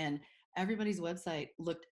 and everybody's website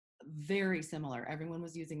looked very similar. Everyone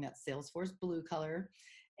was using that Salesforce blue color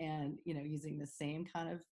and, using the same kind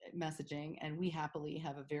of messaging. And we happily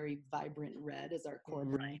have a very vibrant red as our core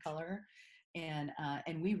brand Right. color. And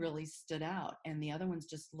we really stood out. And the other ones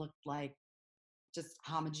just looked like just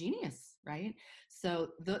homogeneous, right?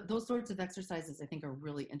 So those sorts of exercises I think are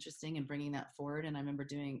really interesting in bringing that forward. And I remember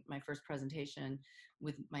doing my first presentation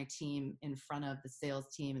with my team in front of the sales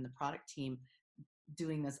team and the product team,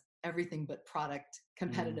 doing this everything but product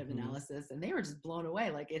competitive Mm-hmm. analysis, and they were just blown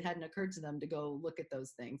away. Like, it hadn't occurred to them to go look at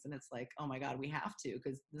those things, and it's like, oh my god, we have to,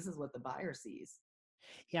 because this is what the buyer sees.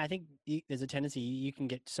 Yeah, I think there's a tendency you can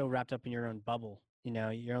get so wrapped up in your own bubble,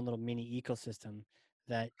 your own little mini ecosystem,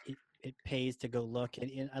 that it pays to go look.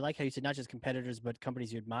 And I like how you said not just competitors, but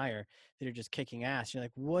companies you admire that are just kicking ass. You're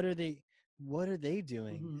like, what are they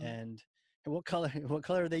doing? Mm-hmm. And what color what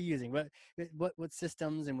color are they using? What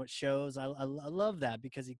systems and what shows? I love that,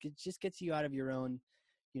 because just gets you out of your own,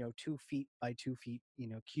 2 feet by 2 feet,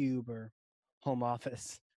 cube or home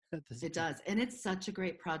office at this It point. does. And it's such a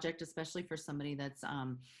great project, especially for somebody that's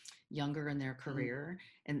younger in their Mm. career.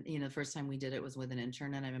 And, the first time we did it was with an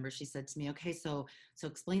intern. And I remember she said to me, okay, so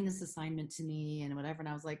explain this assignment to me and whatever. And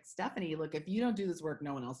I was like, Stephanie, look, if you don't do this work,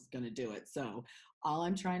 no one else is going to do it. So all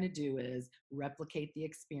I'm trying to do is replicate the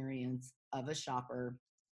experience of a shopper,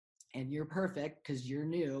 and you're perfect because you're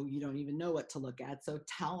new. You don't even know what to look at. So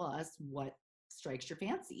tell us what strikes your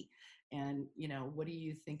fancy, and what do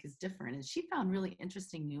you think is different? And she found really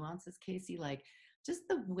interesting nuances, Casey, like just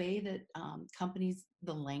the way that companies,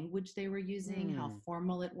 the language they were using, how Mm.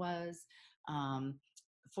 formal it was, um,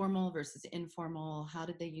 formal versus informal. How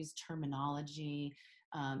did they use terminology?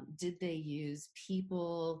 Did they use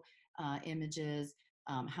people images?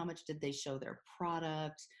 How much did they show their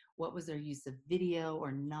product? What was their use of video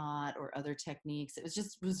or not, or other techniques? It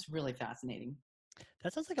was really fascinating.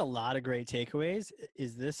 That sounds like a lot of great takeaways.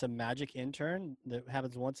 Is this a magic intern that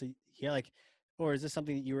happens once a year? Like, or is this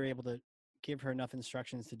something that you were able to give her enough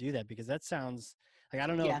instructions to do that? Because that sounds like, I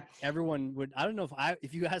don't know if Yeah. everyone would, I don't know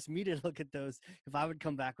if you asked me to look at those, if I would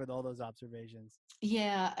come back with all those observations.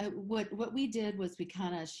 Yeah, what we did was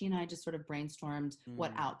she and I just sort of brainstormed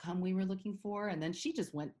what Mm, outcome we were looking for, and then she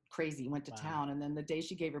just went crazy, went to wow. town, and then the day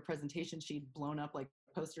she gave her presentation, she'd blown up like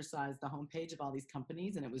poster size the homepage of all these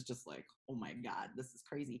companies, and it was just like, oh my god, this is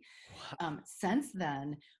crazy. Wow. Since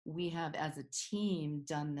then, we have as a team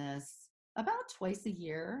done this about twice a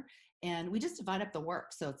year, and we just divide up the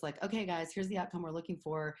work. So it's like, okay, guys, here's the outcome we're looking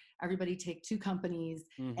for. Everybody take 2 companies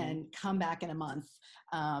Mm-hmm. and come back in a month.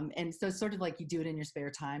 And so it's sort of like you do it in your spare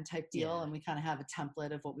time type deal. Yeah. And we kind of have a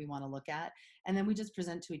template of what we want to look at. And then we just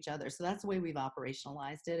present to each other. So that's the way we've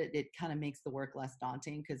operationalized it. It kind of makes the work less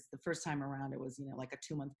daunting, because the first time around it was, like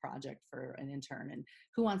a 2-month project for an intern. And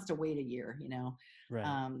who wants to wait a year?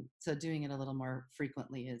 Right. So doing it a little more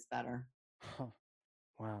frequently is better. Huh.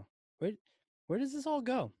 Wow. Where, where does this all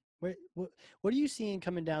go? What are you seeing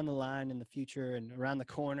coming down the line in the future and around the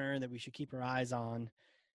corner that we should keep our eyes on?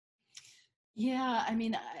 Yeah, I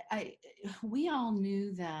mean, we all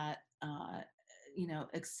knew that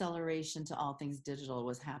acceleration to all things digital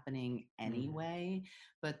was happening Mm, anyway.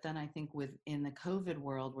 But then I think within the COVID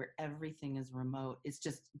world, where everything is remote, it's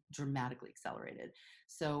just dramatically accelerated.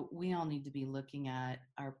 So we all need to be looking at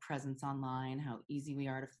our presence online, how easy we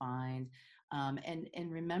are to find,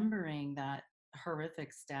 and remembering that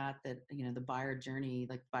horrific stat that the buyer journey,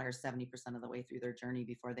 like buyers 70% of the way through their journey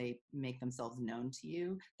before they make themselves known to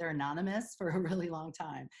you, they're anonymous for a really long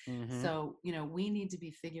time. mm-hmm. So we need to be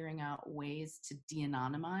figuring out ways to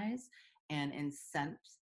de-anonymize and incent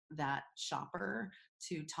that shopper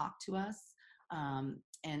to talk to us.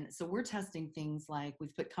 And so we're testing things like,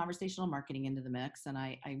 we've put conversational marketing into the mix, and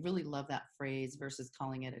I really love that phrase versus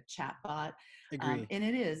calling it a chat bot. Agree. And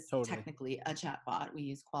it is Totally. technically a chat bot. We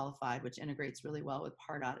use Qualified, which integrates really well with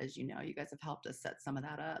Pardot, as you know. You guys have helped us set some of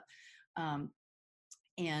that up. Um,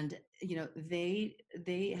 and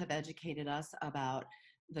they have educated us about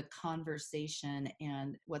the conversation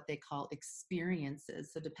and what they call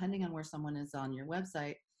experiences. So depending on where someone is on your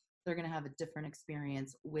website, they're going to have a different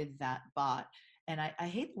experience with that bot. And I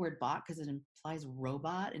hate the word bot because it implies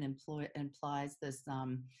robot and implies this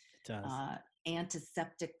It does. uh,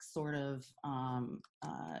 antiseptic sort of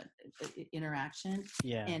interaction,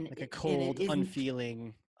 Yeah. and Like a it cold, isn't.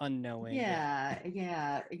 unfeeling unknowing. Yeah.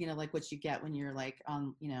 Yeah. Like what you get when you're like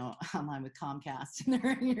on, online with Comcast and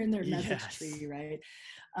you're in their message Yes. tree, right?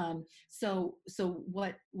 So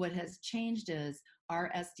what has changed is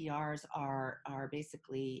our SDRs are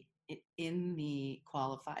basically in the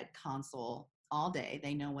qualified console all day.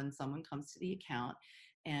 They know when someone comes to the account.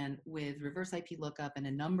 And with reverse IP lookup and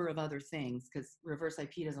a number of other things, because reverse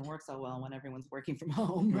IP doesn't work so well when everyone's working from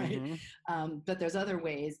home, right? Mm-hmm. But there's other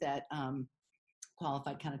ways that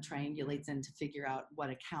qualified kind of triangulates in to figure out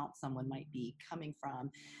what account someone might be coming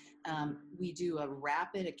from. We do a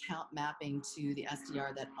rapid account mapping to the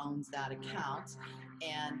SDR that owns that account.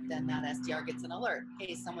 And then that SDR gets an alert.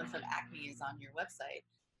 Hey, someone from Acme is on your website.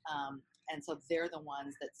 And so they're the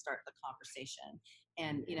ones that start the conversation.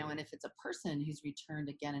 And if it's a person who's returned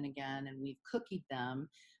again and again, and we've cookied them,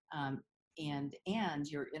 and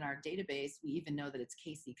you're in our database, we even know that it's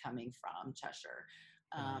Casey coming from Cheshire.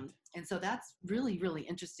 Right. And so that's really, really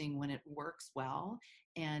interesting when it works well.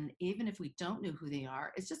 And even if we don't know who they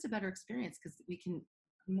are, it's just a better experience because we can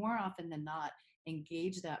more often than not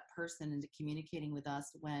engage that person into communicating with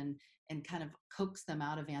us and kind of coax them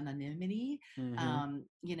out of anonymity, Mm-hmm.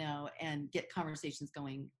 and get conversations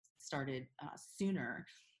started sooner.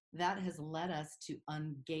 That has led us to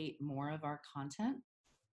ungate more of our content.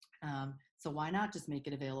 So why not just make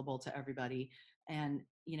it available to everybody? And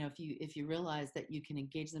if you realize that you can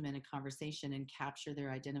engage them in a conversation and capture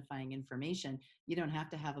their identifying information, you don't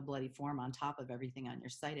have to have a bloody form on top of everything on your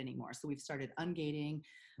site anymore. So we've started ungating.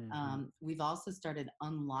 Mm-hmm. We've also started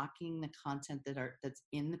unlocking the content that's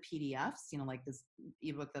in the PDFs. Like this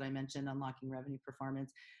ebook that I mentioned, Unlocking Revenue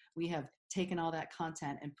Performance. We have taken all that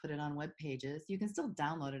content and put it on web pages. You can still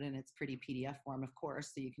download it in its pretty PDF form, of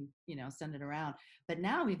course, so you can send it around. But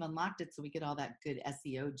now we've unlocked it so we get all that good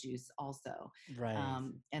SEO juice also. Right.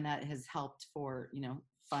 And that has helped for,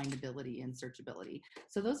 findability and searchability.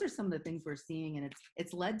 So those are some of the things we're seeing, and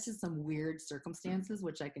it's led to some weird circumstances,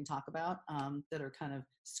 which I can talk about, that are kind of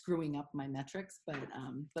screwing up my metrics, but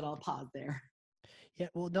I'll pause there. Yeah,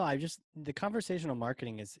 well, no, the conversational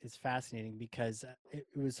marketing is fascinating because it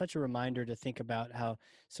was such a reminder to think about how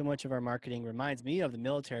so much of our marketing reminds me of the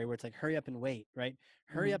military, where it's like, hurry up and wait, right?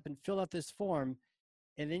 Hurry Mm-hmm. up and fill out this form,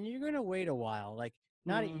 and then you're going to wait a while. Like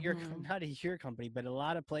not at your Mm-hmm. not at your company, but a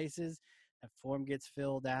lot of places, that form gets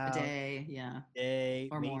filled A out day, yeah, day,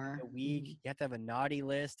 or maybe more. a week. Mm-hmm. You have to have a naughty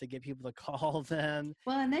list to get people to call them.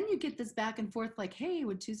 Well, and then you get this back and forth like, hey,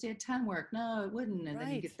 would Tuesday at 10 work? No, it wouldn't. And then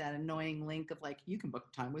you Right. get that annoying link of like, you can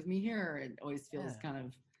book time with me here. It always Yeah. feels kind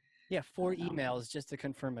of, Yeah, I four don't know. emails just to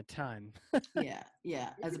confirm a time. Yeah. As Maybe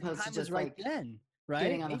the opposed to time was just right like then, right?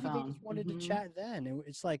 getting on the Maybe they phone. just wanted to Mm-hmm. chat then.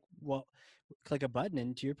 It's like, well, click a button,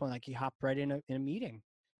 and to your point, like you hop right in a meeting.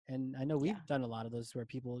 And I know Yeah. we've done a lot of those where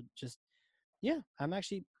people just, yeah, I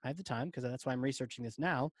have the time because that's why I'm researching this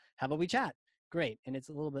now. How about we chat? Great. And it's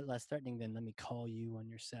a little bit less threatening than let me call you on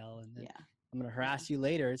your cell and then Yeah. I'm going to Yeah. harass you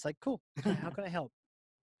later. It's like, cool. How can I help?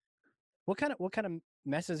 What kind of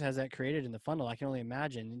messes has that created in the funnel? I can only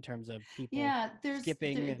imagine in terms of people Yeah.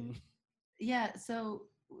 skipping and Yeah. So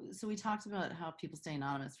we talked about how people stay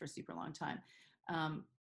anonymous for a super long time. Um,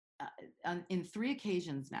 in 3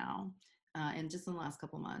 occasions now, and just in the last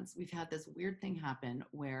couple months, we've had this weird thing happen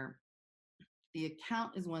where the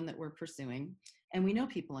account is one that we're pursuing, and we know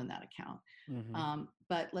people in that account. mm-hmm,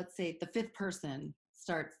 But let's say the 5th person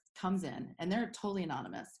comes in, and they're totally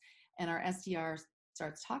anonymous, and our SDR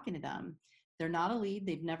starts talking to them. They're not a lead;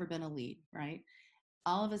 they've never been a lead, right?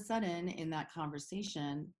 All of a sudden, in that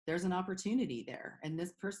conversation, there's an opportunity there, and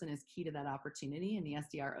this person is key to that opportunity, and the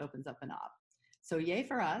SDR opens up an op. So yay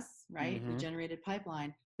for us, right? We mm-hmm. generated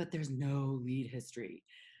pipeline, but there's no lead history.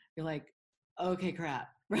 You're like, okay, crap,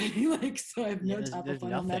 right? Like, so I have Yeah, no top of there's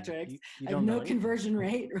funnel nothing. metrics. You I have don't know no anything. conversion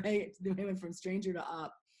rate, right? We went from stranger to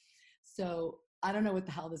op. So I don't know what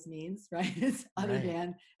the hell this means, right? It's other Right.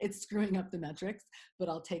 than it's screwing up the metrics, but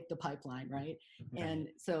I'll take the pipeline, right? Right. And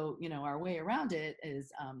so, our way around it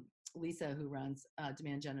is Lisa, who runs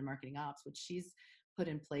Demand Gen and Marketing Ops, which she's put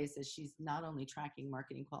in place, is she's not only tracking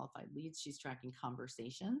marketing qualified leads, she's tracking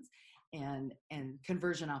conversations and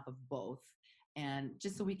conversion off of both. And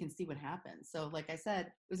just so we can see what happens. So like I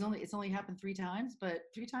said, it's only happened 3 times, but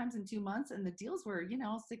 3 times in 2 months, and the deals were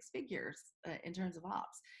 6 figures in terms of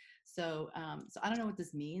ops. So I don't know what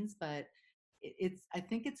this means, but I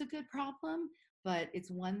think it's a good problem, but it's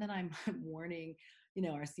one that I'm warning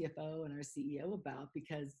our CFO and our CEO about,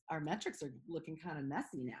 because our metrics are looking kind of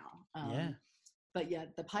messy now. Yeah. But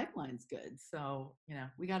yet the pipeline's good. So,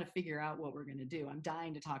 we got to figure out what we're going to do. I'm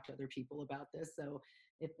dying to talk to other people about this. So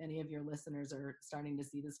if any of your listeners are starting to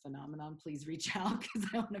see this phenomenon, please reach out, because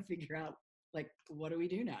I want to figure out Like, what do we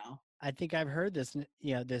do now? I think I've heard this,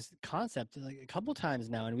 this concept like a couple times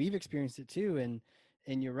now, and we've experienced it too.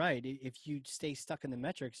 And you're right. If you stay stuck in the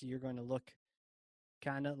metrics, you're going to look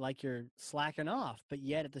kind of like you're slacking off. But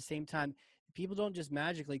yet at the same time, people don't just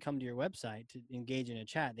magically come to your website to engage in a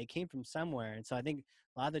chat. They came from somewhere. And so I think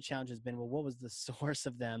a lot of the challenge has been, well, what was the source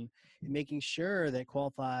of them, and making sure that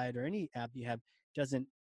Qualified or any app you have doesn't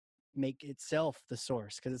make itself the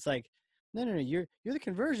source. Cause it's like, no, you're the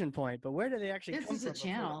conversion point, but where do they actually This come is a from before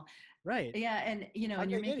that? channel. Right. Yeah. And, How and did you're they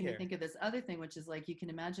get making me here? think of this other thing, which is like, you can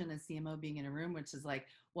imagine a CMO being in a room, which is like,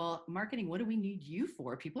 well, marketing, what do we need you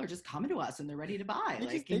for? People are just coming to us and they're ready to buy.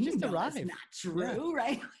 Like, They and just that's arrive. not Yeah. true,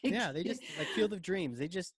 right? Like, Yeah. They just like Field of Dreams.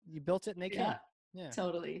 You built it and they yeah, came. Yeah.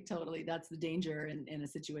 totally. That's the danger in a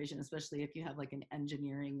situation, especially if you have like an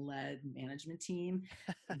engineering led management team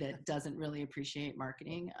that doesn't really appreciate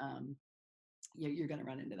marketing. You're going to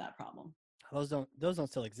run into that problem. Those don't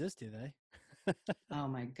still exist, do they? Oh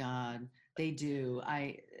my God, they do.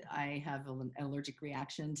 I have an allergic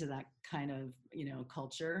reaction to that kind of,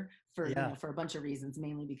 culture for, Yeah. for a bunch of reasons,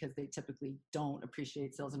 mainly because they typically don't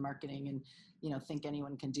appreciate sales and marketing and, think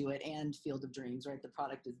anyone can do it, and Field of Dreams, right? The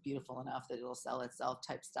product is beautiful enough that it'll sell itself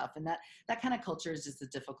type stuff. And that kind of culture is just a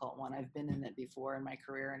difficult one. I've been in it before in my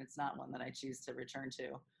career, and it's not one that I choose to return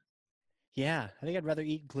to. Yeah. I think I'd rather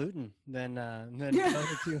eat gluten than Yeah.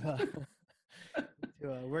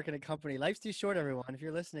 go to work in a company. Life's too short, everyone. If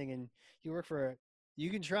you're listening and you work for, you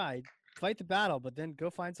can try, fight the battle, but then go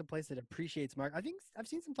find some place that appreciates marketing. I think I've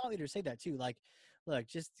seen some thought leaders say that too. Like, look,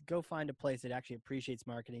 just go find a place that actually appreciates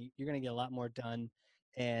marketing. You're going to get a lot more done.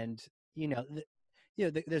 And, you know,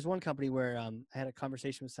 there's one company where I had a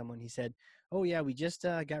conversation with someone. He said, oh yeah, we just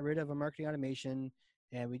got rid of a marketing automation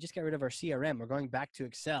and we just got rid of our CRM. We're going back to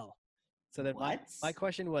Excel. So then my, What? my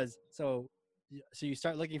question was, so you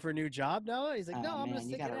start looking for a new job now? He's like, no, Oh I'm gonna man, you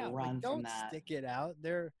stick got it to out. I'm like, run from don't that. stick it out.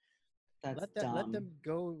 They're That's let dumb. them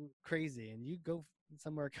go crazy, and you go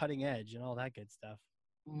somewhere cutting edge and all that good stuff.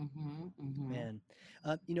 Mm-hmm. Man,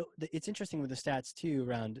 it's interesting with the stats too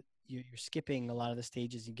around you're skipping a lot of the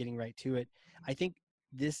stages and getting right to it. I think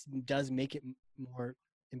this does make it more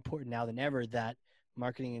important now than ever that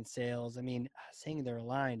marketing and sales. I mean, saying they're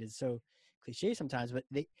aligned is so cliche sometimes, but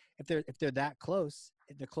if they're that close,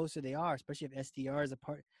 if the closer they are, especially if SDR is a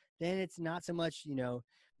part, then it's not so much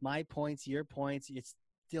my points, your points. It's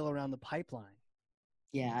still around the pipeline.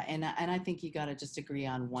 Yeah, and I think you got to just agree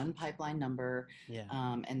on one pipeline number, Yeah.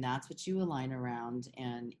 and that's what you align around.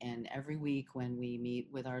 And every week when we meet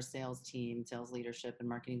with our sales team, sales leadership, and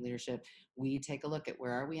marketing leadership, we take a look at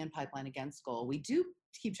where are we in pipeline against goal. We do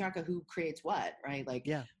keep track of who creates what, right? Like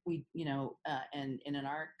Yeah. we, and in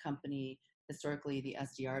our company, historically, the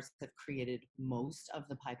SDRs have created most of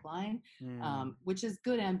the pipeline, Mm. which is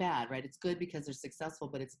good and bad, right? It's good because they're successful,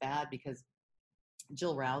 but it's bad because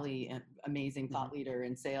Jill Rowley, an amazing Hmm. thought leader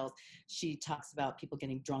in sales, she talks about people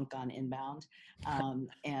getting drunk on inbound, and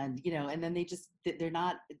and then they're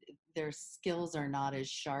not, their skills are not as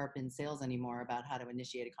sharp in sales anymore about how to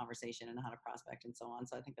initiate a conversation and how to prospect and so on.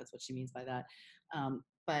 So I think that's what she means by that.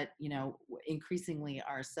 But increasingly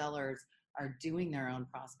our sellers are doing their own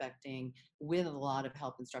prospecting with a lot of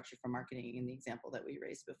help and structure from marketing in the example that we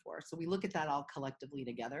raised before. So we look at that all collectively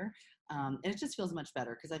together. And it just feels much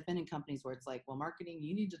better because I've been in companies where it's like, well, marketing,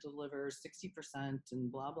 you need to deliver 60%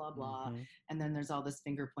 and blah, blah, blah. Hmm. And then there's all this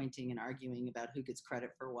finger pointing and arguing about who gets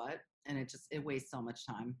credit for what. And it wastes so much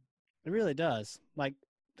time. It really does. Like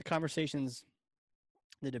the conversations,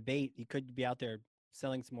 the debate, you could be out there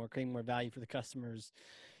selling some more, creating more value for the customers,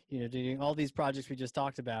 doing all these projects we just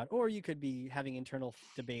talked about, or you could be having internal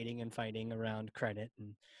debating and fighting around credit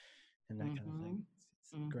and that kind of thing. Mm-hmm.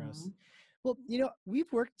 It's Mm-hmm. gross. Well,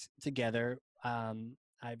 we've worked together.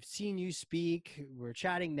 I've seen you speak. We're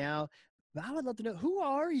chatting now. But I would love to know, who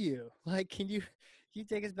are you? Like, can you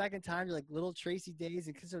take us back in time to like little Tracy days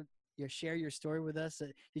and kind of share your story with us?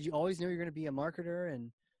 Did you always know you're going to be a marketer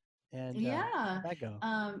and Yeah. how'd that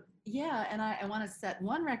go? Yeah. And I want to set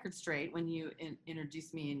one record straight. When you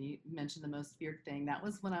introduced me and you mentioned the most feared thing, that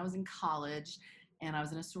was when I was in college and I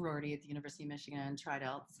was in a sorority at the University of Michigan, Tri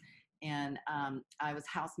Delts. And I was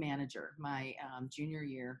house manager my junior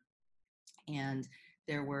year. And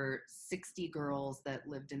there were 60 girls that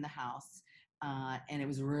lived in the house. And it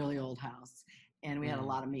was a really old house. And we had a Mm.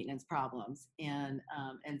 lot of maintenance problems. And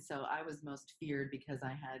so I was most feared because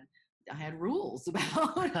I had rules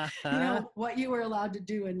about what you were allowed to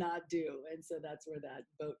do and not do. And so that's where that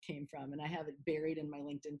vote came from. And I have it buried in my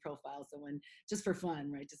LinkedIn profile, so when, just for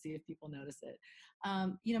fun, right, to see if people notice it.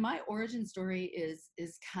 My origin story is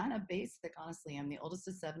kind of basic, honestly. I'm the oldest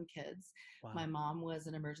of 7 kids. Wow. My mom was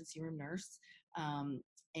an emergency room nurse.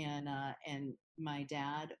 And my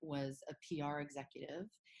dad was a PR executive,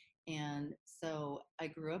 and so I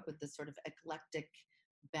grew up with this sort of eclectic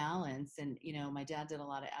balance. And my dad did a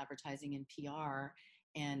lot of advertising and PR,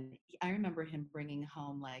 and I remember him bringing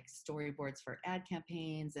home like storyboards for ad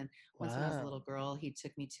campaigns. And once when I was a Wow. little girl, he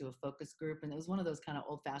took me to a focus group, and it was one of those kind of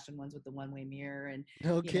old-fashioned ones with the one-way mirror. And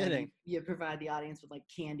No you kidding. you provide the audience with like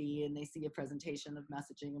candy, and they see a presentation of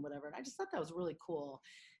messaging and whatever. And I just thought that was really cool.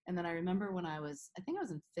 And then I remember when I think I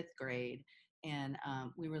was in fifth grade, and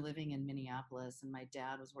we were living in Minneapolis, and my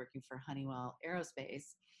dad was working for Honeywell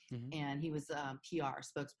Aerospace, Hmm. and he was a PR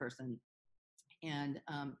spokesperson. And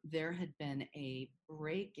there had been a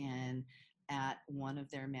break-in at one of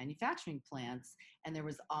their manufacturing plants, and there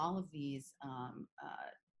was all of these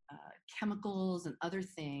chemicals and other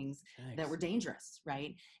things that were Thanks. dangerous,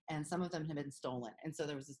 right? And some of them had been stolen. And so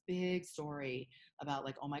there was this big story about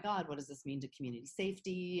like, oh my God, what does this mean to community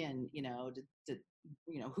safety? And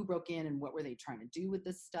who broke in and what were they trying to do with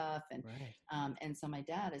this stuff? Right. And so my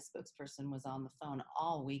dad, as spokesperson, was on the phone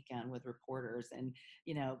all weekend with reporters. And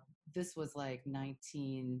you know, this was like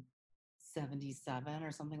 1977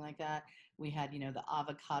 or something like that. We had, the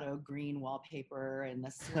avocado green wallpaper and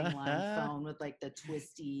the swing line phone with like the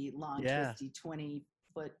twisty, long, Yeah. twisty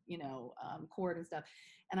 20-foot, cord and stuff.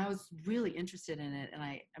 And I was really interested in it. And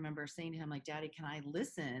I remember saying to him, like, Daddy, can I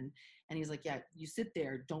listen? And he's like, yeah, you sit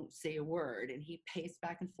there, don't say a word. And he paced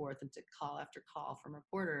back and forth and took call after call from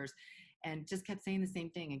reporters and just kept saying the same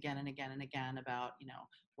thing again and again and again about,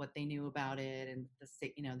 what they knew about it, and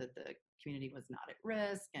that the community was not at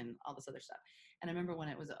risk and all this other stuff. And I remember when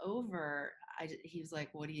it was over, he was like,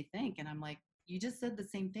 what do you think? And I'm like, you just said the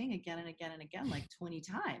same thing again and again and again, like 20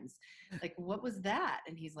 times. Like, what was that?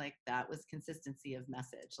 And he's like, that was consistency of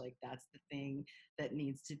message. Like, that's the thing that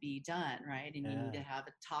needs to be done, right? And you need Yeah. to have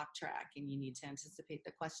a talk track, and you need to anticipate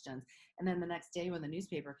the questions. And then the next day when the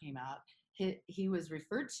newspaper came out, he was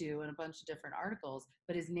referred to in a bunch of different articles,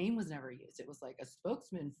 but his name was never used. It was like a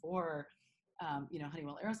spokesman for,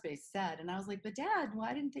 Honeywell Aerospace said. And I was like, but Dad,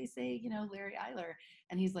 why didn't they say, Larry Eiler?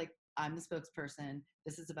 And he's like, I'm the spokesperson.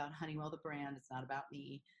 This is about Honeywell, the brand. It's not about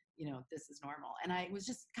me. This is normal. And I was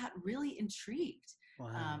just got really intrigued,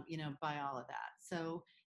 Wow. by all of that. So,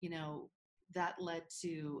 that led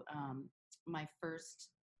to my first,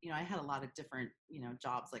 I had a lot of different,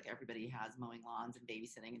 jobs like everybody has, mowing lawns and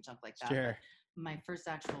babysitting and junk like that. But Sure. my first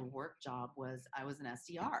actual work job was I was an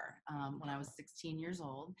SDR when I was 16 years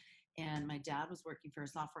old. And my dad was working for a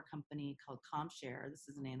software company called ComShare. This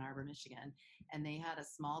is in Ann Arbor, Michigan. And they had a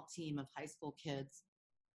small team of high school kids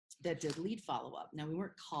that did lead follow-up. Now, we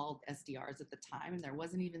weren't called SDRs at the time, and there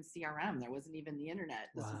wasn't even CRM. There wasn't even the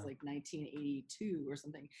internet. This was Wow. like 1982 or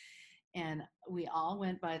something. And we all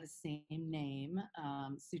went by the same name,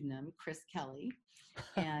 pseudonym, Chris Kelly.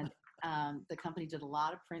 And the company did a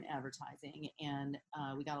lot of print advertising, and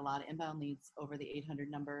we got a lot of inbound leads over the 800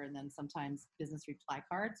 number, and then sometimes business reply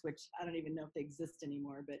cards, which I don't even know if they exist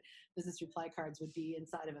anymore, but business reply cards would be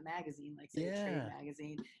inside of a magazine, like say a trade Yeah.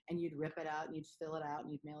 magazine, and you'd rip it out and you'd fill it out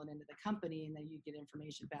and you'd mail it into the company, and then you'd get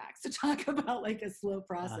information back. So talk about like a slow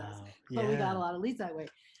process, Wow. but we got Yeah. a lot of leads that way.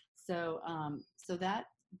 So that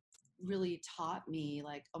really taught me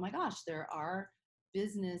like, oh my gosh, there are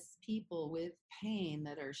business people with pain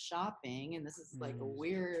that are shopping, and this is like a Mm.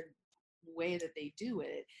 weird way that they do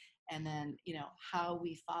it. And then how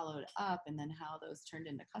we followed up, and then how those turned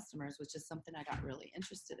into customers, which is something I got really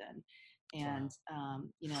interested in. And Wow.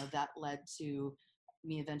 that led to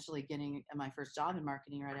me eventually getting my first job in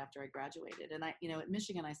marketing right after I graduated. And at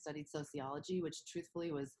Michigan, I studied sociology, which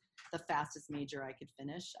truthfully was the fastest major I could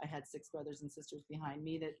finish. I had 6 brothers and sisters behind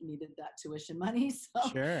me that needed that tuition money. So,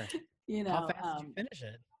 Sure. you How know, fast did you um, finish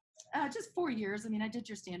it? just 4 years. I mean, I did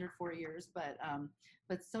your standard 4 years, but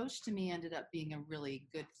Soch to me ended up being a really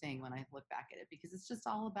good thing when I look back at it, because it's just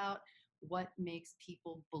all about what makes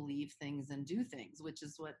people believe things and do things, which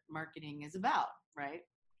is what marketing is about, right?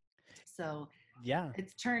 So Yeah.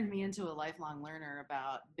 it's turned me into a lifelong learner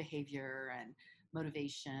about behavior and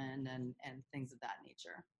motivation and things of that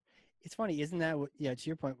nature. It's funny, isn't that what, yeah, to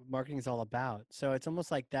your point, what marketing is all about. So it's almost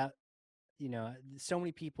like that, so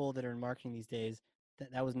many people that are in marketing these days,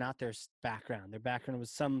 that was not their background. Their background was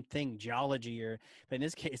something, geology, but in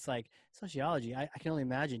this case, like sociology. I can only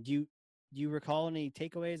imagine. Do you recall any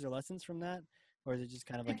takeaways or lessons from that? Or is it just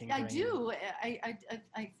kind of like I ingrained? do.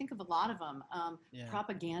 I think of a lot of them. Yeah.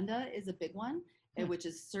 Propaganda is a big one, Hmm. which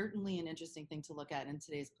is certainly an interesting thing to look at in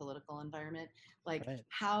today's political environment. Like, Right.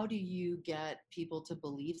 how do you get people to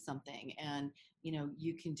believe something? And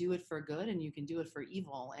you can do it for good and you can do it for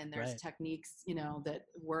evil. And there's Right. techniques, that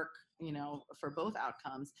work, for both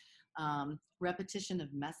outcomes. Repetition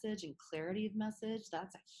of message and clarity of message,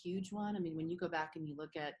 that's a huge one. I mean, when you go back and you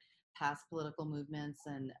look at past political movements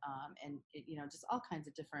and just all kinds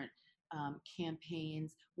of different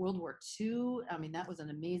campaigns. World War II, I mean, that was an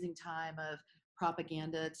amazing time of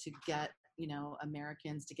propaganda to get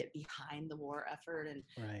Americans to get behind the war effort and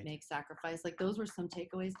Right. make sacrifice. Like those were some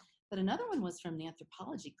takeaways. But another one was from the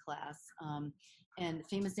anthropology class. And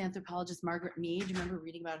famous anthropologist Margaret Mead, you remember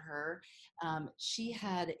reading about her? She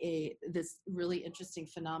had this really interesting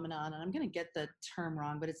phenomenon, and I'm going to get the term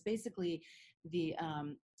wrong, but it's basically the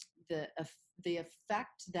the the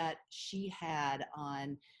effect that she had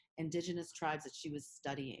on indigenous tribes that she was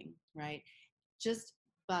studying, right? Just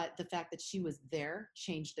but the fact that she was there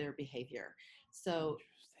changed their behavior. So,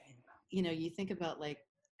 Interesting. you think about like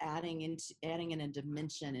adding in a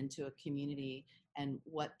dimension into a community and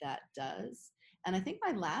what that does. And I think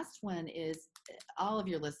my last one is all of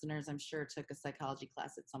your listeners, I'm sure, took a psychology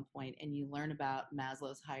class at some point and you learn about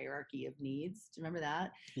Maslow's hierarchy of needs. Do you remember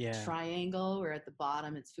that? Yeah. Triangle, where at the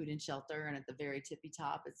bottom it's food and shelter, and at the very tippy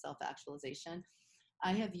top it's self-actualization.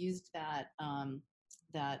 I have used that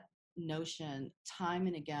notion time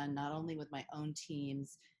and again, not only with my own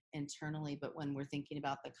teams internally, but when we're thinking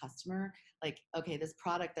about the customer, like, okay, this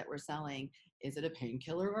product that we're selling, is it a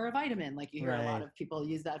painkiller or a vitamin? Like you hear a lot Right. of people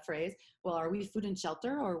use that phrase. Well, are we food and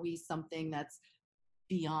shelter, or are we something that's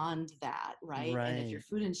beyond that, right? And if your Right.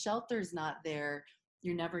 food and shelter is not there,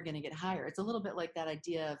 you're never going to get higher. It's a little bit like that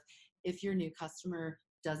idea of if your new customer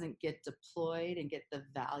doesn't get deployed and get the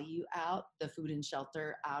value out, the food and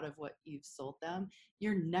shelter out of what you've sold them,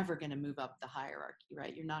 you're never going to move up the hierarchy,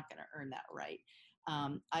 right? You're not going to earn that right.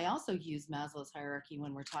 I also use Maslow's hierarchy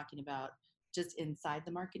when we're talking about just inside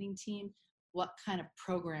the marketing team, what kind of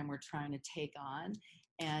program we're trying to take on.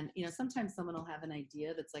 And sometimes someone will have an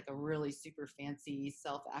idea that's like a really super fancy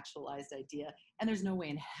self-actualized idea, and there's no way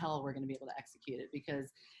in hell we're going to be able to execute it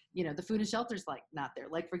because the food and shelter's like not there.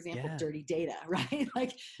 Like, for example, Yeah. dirty data, right?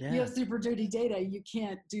 Like you Yeah. have super dirty data, you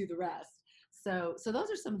can't do the rest. So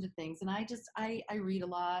those are some of the things. And I read a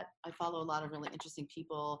lot. I follow a lot of really interesting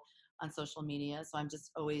people on social media, so I'm just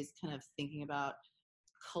always kind of thinking about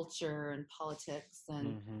culture and politics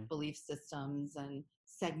and Mm-hmm. belief systems and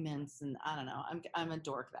segments, and I don't know, I'm a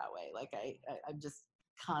dork that way. Like I'm just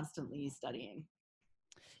constantly studying.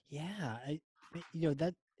 Yeah.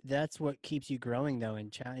 That's what keeps you growing though,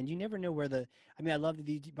 and you never know where I mean, I love that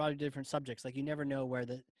you brought up different subjects. Like you never know where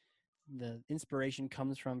the inspiration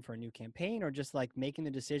comes from for a new campaign, or just like making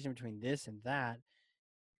the decision between this and that,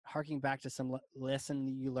 harking back to some lesson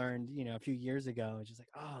you learned, a few years ago. It's just like,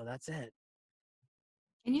 oh, that's it.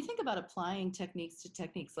 And you think about applying techniques to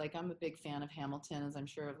techniques. Like I'm a big fan of Hamilton, as I'm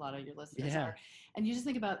sure a lot of your listeners Yeah. are. And you just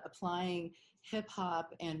think about applying hip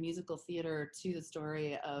hop and musical theater to the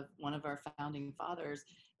story of one of our founding fathers.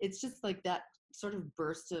 It's just like that sort of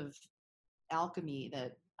burst of alchemy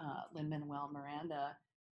that Lin-Manuel Miranda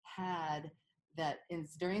had that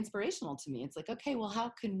is very inspirational to me. It's like, okay, well, how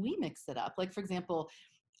can we mix it up? Like, for example,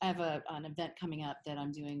 I have an event coming up that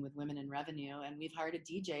I'm doing with Women in Revenue, and we've hired a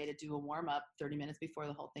DJ to do a warm up 30 minutes before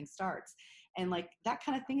the whole thing starts. And like that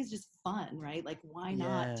kind of thing is just fun, right? Like, why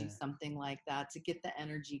not do Yeah. something like that to get the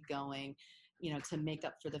energy going, to make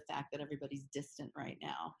up for the fact that everybody's distant right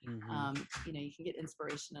now? Mm-hmm. You can get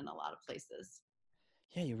inspiration in a lot of places.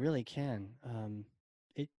 Yeah, you really can.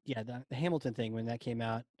 The Hamilton thing when that came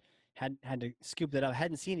out, had to scoop that up. I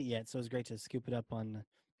hadn't seen it yet, so it was great to scoop it up on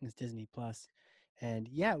this Disney Plus. And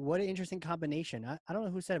yeah, what an interesting combination. I don't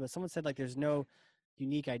know who said it, but someone said like there's no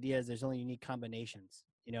unique ideas, there's only unique combinations.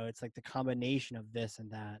 It's like the combination of this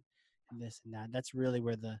and that and this and that. That's really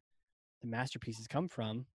where the masterpieces come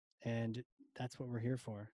from, and that's what we're here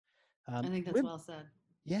for. I think that's Women, well said.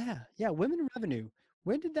 yeah, yeah. Women in revenue.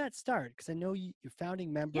 When did that start? Because I know your founding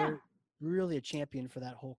Yeah. member, really a champion for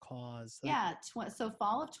that whole cause. Like, Yeah, so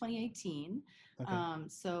fall of 2018. okay,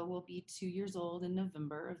 So we'll be 2 years old in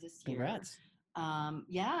November of this year. congrats.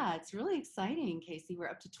 Yeah, it's really exciting, Casey. We're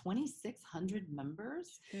up to 2,600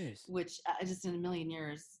 members, Jeez. which I just in a million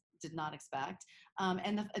years did not expect.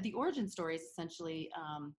 And the origin story is essentially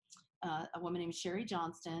a woman named Sherry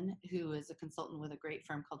Johnston, who is a consultant with a great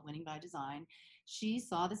firm called Winning by Design. She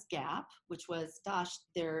saw this gap, which was, gosh,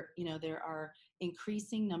 there are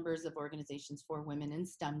increasing numbers of organizations for women in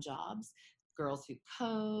STEM jobs, girls who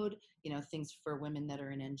code, things for women that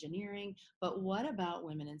are in engineering. But what about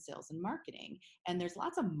women in sales and marketing? And there's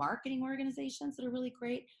lots of marketing organizations that are really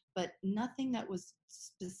great, but nothing that was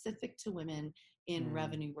specific to women in Mm,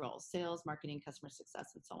 revenue roles, sales, marketing, customer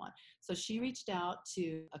success, and so on. So she reached out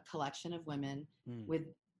to a collection of women mm. with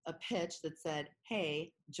a pitch that said,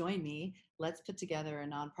 hey, join me. Let's put together a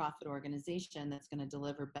nonprofit organization that's going to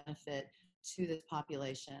deliver benefit to this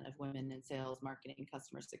population of women in sales, marketing, and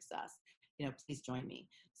customer success. Please join me.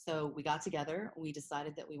 So we got together. We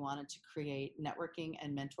decided that we wanted to create networking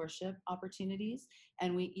and mentorship opportunities.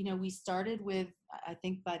 And we started with, I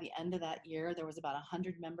think by the end of that year, there was about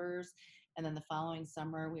 100 members. And then the following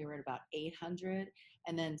summer, we were at about 800.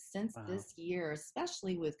 And then since this year,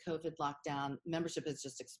 especially with COVID lockdown, membership has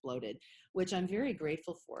just exploded, which I'm very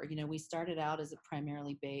grateful for. We started out as a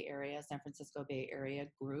primarily Bay Area, San Francisco Bay Area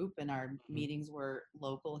group, and our meetings were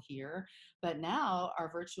local here. But now our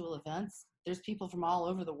virtual events, there's people from all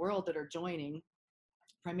over the world that are joining,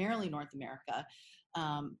 primarily North America.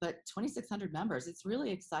 But 2,600 members, it's really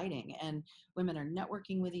exciting. And women are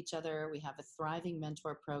networking with each other. We have a thriving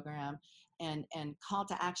mentor program. And call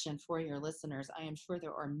to action for your listeners. I am sure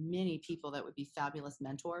there are many people that would be fabulous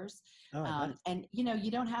mentors. And you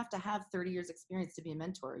don't have to have 30 years experience to be a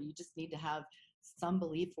mentor. You just need to have some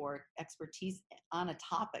belief or expertise on a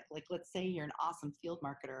topic. Like, let's say you're an awesome field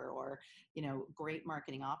marketer or, great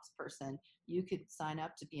marketing ops person. You could sign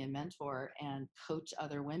up to be a mentor and coach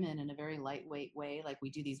other women in a very lightweight way. Like, we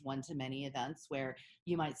do these one-to-many events where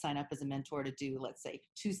you might sign up as a mentor to do, let's say,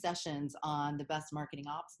 2 sessions on the best marketing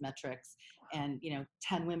ops metrics. And,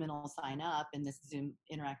 10 women will sign up in this Zoom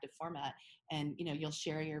interactive format, and, you'll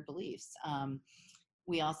share your beliefs.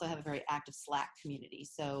 We also have a very active Slack community.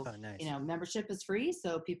 So, nice. Membership is free.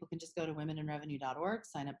 So people can just go to womeninrevenue.org,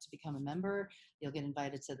 sign up to become a member. You'll get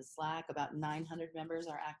invited to the Slack. About 900 members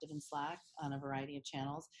are active in Slack on a variety of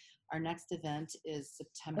channels. Our next event is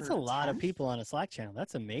September 10th. That's a lot of people on a Slack channel.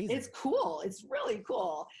 That's amazing. It's cool. It's really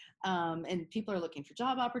cool. And people are looking for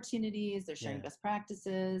job opportunities. They're sharing best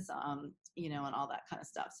practices, and all that kind of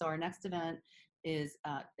stuff. So our next event is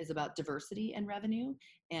about diversity and revenue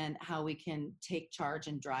and how we can take charge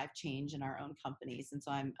and drive change in our own companies. And so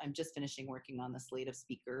I'm just finishing working on the slate of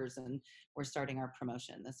speakers, and we're starting our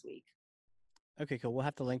promotion this week. Okay, cool. We'll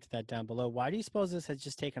have to link to that down below. Why do you suppose this has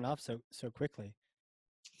just taken off so quickly?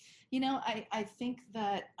 I think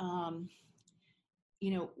that,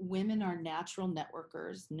 women are natural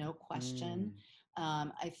networkers, no question.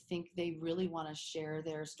 I think they really want to share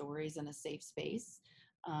their stories in a safe space.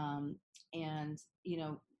 And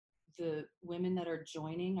the women that are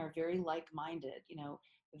joining are very like-minded.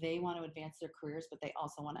 They want to advance their careers, but they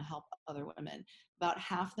also want to help other women. About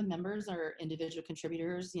half the members are individual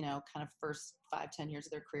contributors, kind of first 5-10 years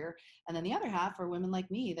of their career. And then the other half are women like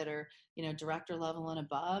me that are, director level and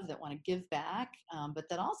above, that want to give back, but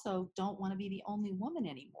that also don't want to be the only woman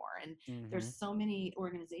anymore. And there's so many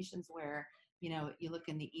organizations where, you look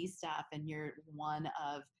in the e-staff and you're one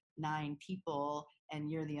of 9 people and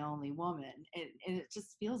you're the only woman, and it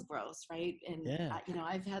just feels gross, right? And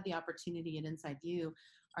I've had the opportunity at Inside You.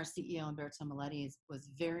 Our CEO, Umberto Maletti, was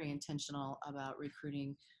very intentional about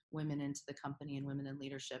recruiting women into the company and women in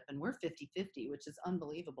leadership. And we're 50-50, which is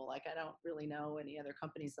unbelievable. Like, I don't really know any other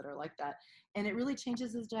companies that are like that. And it really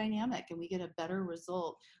changes the dynamic, and we get a better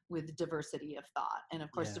result with diversity of thought. And of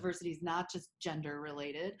course, diversity is not just gender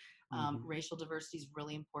related. Racial diversity is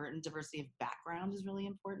really important. Diversity of background is really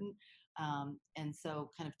important. And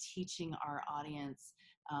so kind of teaching our audience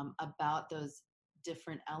about those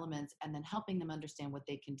different elements, and then helping them understand what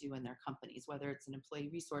they can do in their companies, whether it's an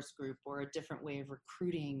employee resource group or a different way of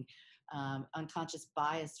recruiting, unconscious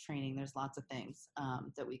bias training. There's lots of things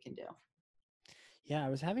that we can do. Yeah, I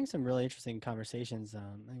was having some really interesting conversations. I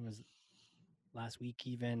think it was last week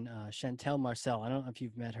even. Chantel Marcel, I don't know if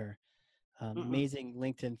you've met her. Amazing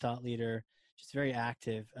LinkedIn thought leader, just very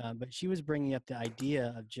active. But she was bringing up the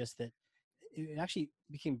idea of just that it actually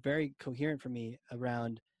became very coherent for me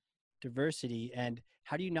around diversity and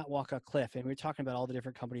how do you not walk a cliff. And we were talking about all the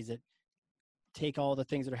different companies that take all the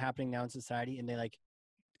things that are happening now in society and they like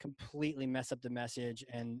completely mess up the message,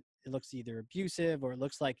 and it looks either abusive or it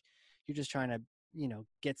looks like you're just trying to,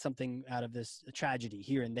 get something out of this tragedy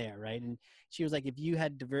here and there, right? And she was like, if you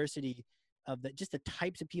had diversity of just the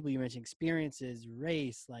types of people you mentioned, experiences,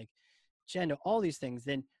 race, like gender, all these things,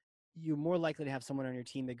 then you're more likely to have someone on your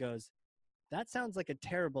team that goes, that sounds like a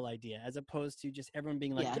terrible idea, as opposed to just everyone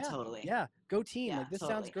being like, totally. Yeah, go team. Yeah, like, this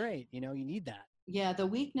sounds great. You need that. Yeah, the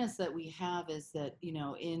weakness that we have is that,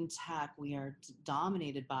 in tech, we are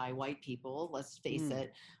dominated by white people, let's face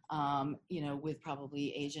it, with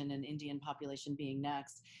probably Asian and Indian population being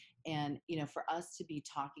next. And, for us to be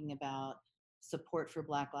talking about support for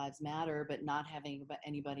Black Lives Matter, but not having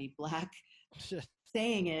anybody Black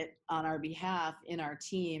saying it on our behalf in our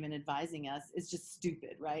team and advising us is just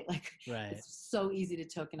stupid, right? Like, It's so easy to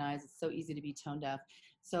tokenize. It's so easy to be tone deaf.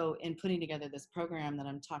 So in putting together this program that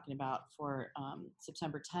I'm talking about for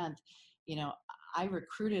September 10th, you know, I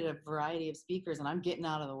recruited a variety of speakers, and I'm getting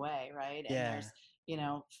out of the way, right? And Yeah. there's, you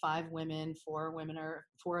know, 5 women, 4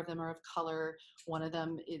 of them are of color. One of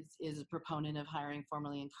them is a proponent of hiring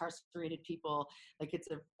formerly incarcerated people. Like, it's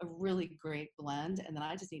a really great blend. And then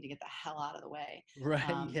I just need to get the hell out of the way,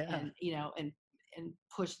 Right. Yeah. and, you know, and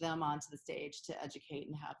push them onto the stage to educate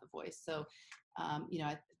and have the voice. So, you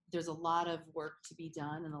know, there's a lot of work to be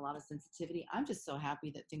done and a lot of sensitivity. I'm just so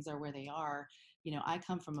happy that things are where they are. You know, I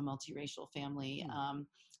come from a multiracial family,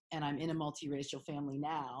 and I'm in a multiracial family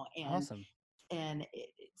now. Awesome. And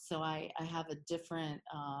so I have a different,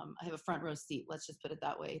 I have a front row seat, let's just put it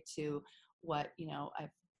that way, to what, you know, I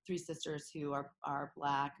have 3 sisters who are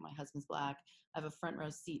Black. My husband's Black. I have a front row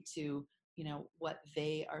seat to, you know, what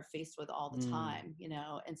they are faced with all the time, you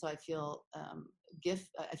know. And so I feel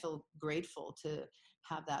I feel grateful to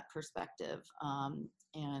have that perspective,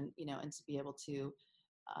 and, you know, and to be able to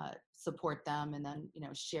support them, and then, you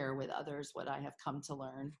know, share with others what I have come to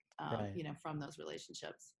learn, Right. you know, from those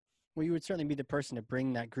relationships. Well, you would certainly be the person to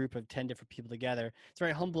bring that group of 10 different people together. It's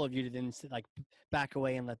very humble of you to then like back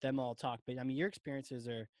away and let them all talk. But I mean, your experiences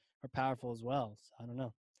are powerful as well. So I don't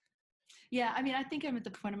know. Yeah, I mean, I think I'm at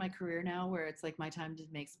the point of my career now where it's like my time to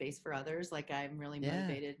make space for others. Like, I'm really Yeah.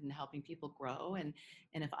 motivated in helping people grow, and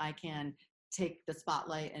if I can take the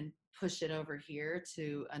spotlight and push it over here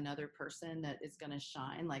to another person that is going to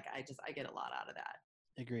shine, like, I get a lot out of that.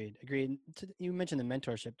 Agreed. Agreed. You mentioned the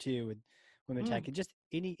mentorship too with women tech, Mm. and just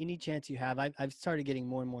any chance you have. I've started getting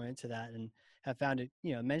more and more into that, and have found it,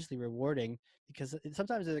 you know, immensely rewarding, because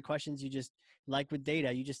sometimes there are questions you just, like with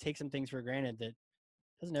data, you just take some things for granted. That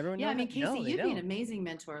doesn't everyone Yeah, know I mean, that? Casey, No, they you'd be an don't. amazing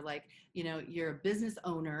mentor. Like, you know, you're a business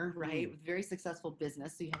owner, right, Mm, with very successful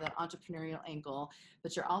business. So you have that entrepreneurial angle,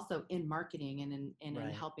 but you're also in marketing and in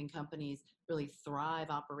right. helping companies really thrive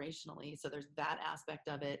operationally. So there's that aspect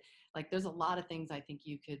of it. Like, there's a lot of things I think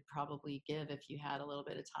you could probably give if you had a little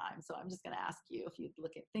bit of time. So I'm just going to ask you if you'd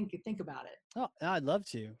think about it. Oh, I'd love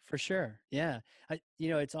to, for sure. Yeah. You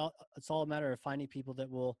know, it's all a matter of finding people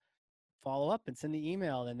that will follow up and send the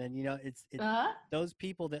email, and then, you know, it's Uh, those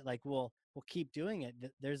people that like will keep doing it.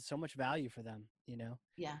 There's so much value for them, you know.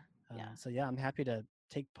 yeah, yeah. So yeah, I'm happy to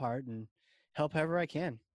take part and help however I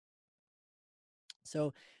can.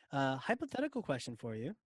 So, hypothetical question for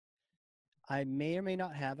you. I may or may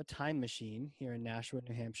not have a time machine here in Nashua,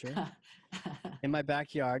 New Hampshire, in my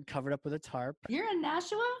backyard, covered up with a tarp. You're in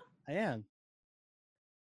Nashua? I am.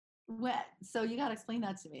 What? So you got to explain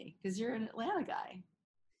that to me because you're an Atlanta guy.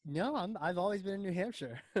 No, I've always been in New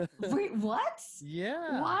Hampshire. Wait, what?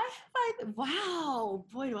 Yeah. Why have I? Wow,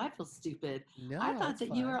 boy, do I feel stupid. I No, thought it's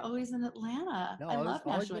that you were fine. always in Atlanta. No, I I was love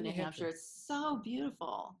always Nashua, been New in New Hampshire. Hampshire. It's so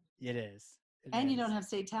beautiful. It is. It And you don't is. have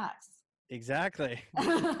state tax. Exactly.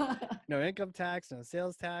 No income tax, no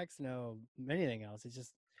sales tax, no anything else. It's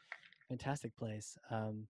just a fantastic place.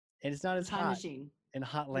 And it's not The as time hot machine. in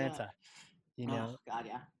hot Yeah. Atlanta, you Oh, know. God,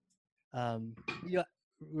 yeah. You know,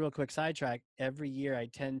 real quick sidetrack. Every year I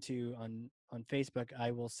tend to on Facebook,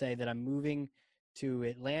 I will say that I'm moving to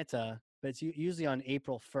Atlanta, but it's usually on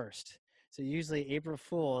April 1st. So usually April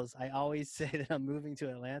Fools, I always say that I'm moving to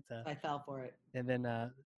Atlanta. I fell for it. And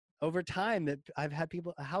then over time that I've had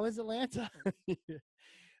people, how is Atlanta?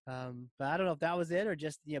 But I don't know if that was it, or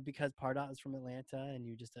just, you know, because Pardot is from Atlanta and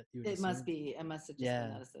you would It must assume. be. It must have just been Yeah.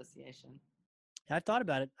 that association. I've thought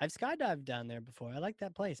about it. I've skydived down there before. I like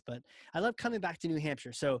that place, but I love coming back to New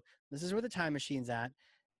Hampshire. So this is where the time machine's at.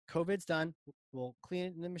 COVID's done. We'll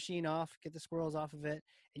clean the machine off, get the squirrels off of it,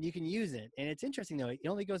 and you can use it. And it's interesting though. It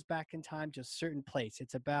only goes back in time to a certain place.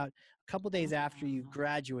 It's about a couple days after you've Oh.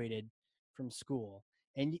 graduated from school,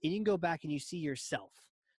 and you can go back and you see yourself.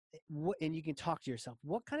 And you can talk to yourself.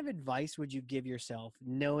 What kind of advice would you give yourself,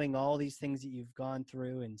 knowing all these things that you've gone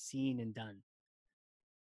through and seen and done?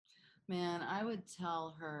 Man, I would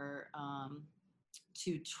tell her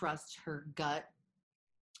to trust her gut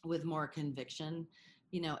with more conviction.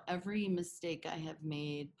 You know, every mistake I have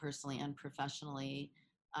made personally and professionally,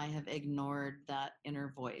 I have ignored that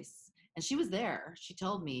inner voice. And she was there. She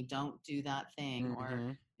told me, don't do that thing, or,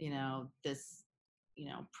 Mm-hmm. you know, this, you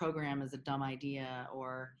know, program is a dumb idea,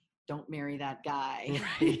 or don't marry that guy, you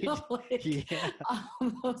Right. know, like Yeah.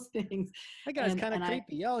 those things. That guy's And, kind of and I,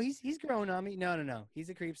 creepy. Oh, he's growing on me. No, no, no. He's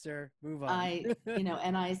a creepster. Move on. you know,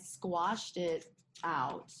 and I squashed it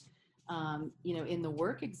out. You know, in the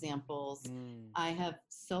work examples, Mm, I have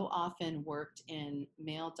so often worked in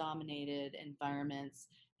male dominated environments,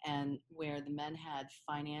 and where the men had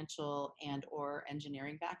financial and or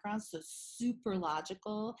engineering backgrounds. So super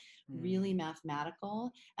logical, mm, really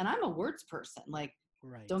mathematical. And I'm a words person. Like,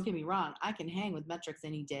 Right. Don't get me wrong, I can hang with metrics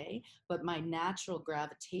any day, but my natural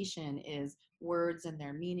gravitation is words and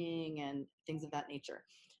their meaning and things of that nature.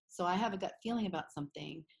 So I have a gut feeling about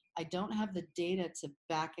something. I don't have the data to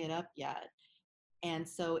back it up yet. And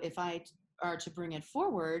so if I are to bring it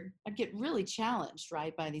forward, I'd get really challenged,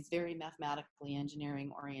 right, by these very mathematically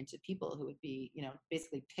engineering oriented people who would be,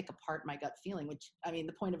 basically pick apart my gut feeling, which, I mean,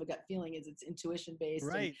 the point of a gut feeling is it's intuition based,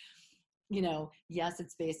 and Right. yes,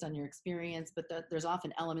 it's based on your experience, but there's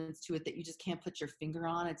often elements to it that you just can't put your finger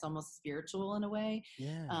on. It's almost spiritual in a way.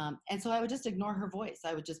 Yeah. And so I would just ignore her voice.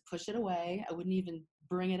 I would just push it away. I wouldn't even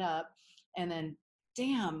bring it up. And then,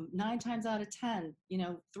 damn, 9 times out of 10,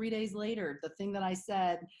 3 days later, the thing that I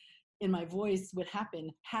said in my voice would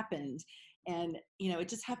happened. And, it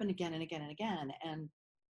just happened again and again and again.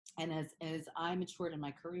 And as I matured in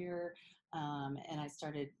my career, and I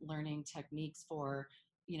started learning techniques for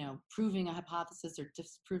proving a hypothesis or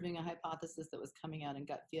disproving a hypothesis that was coming out in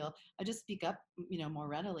gut feel, I just speak up more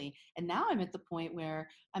readily. And now I'm at the point where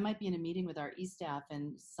I might be in a meeting with our e-staff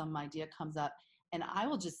and some idea comes up, and I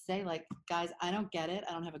will just say, like, guys, I don't get it.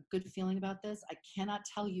 I don't have a good feeling about this. I cannot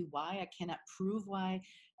tell you why. I cannot prove why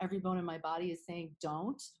every bone in my body is saying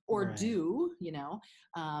don't or Right. do.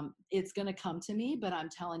 It's going to come to me, but I'm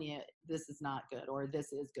telling you, this is not good or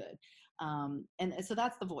this is good. And so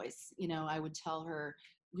that's the voice. I would tell her,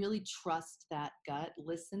 really trust that gut,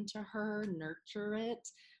 listen to her, nurture it,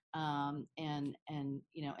 and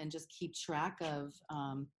just keep track of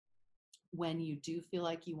when you do feel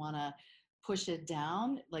like you want to push it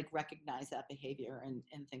down, like recognize that behavior and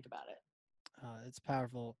think about it. It's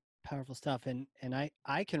powerful, powerful stuff. And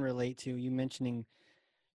I can relate to you mentioning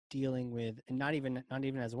dealing with, and not even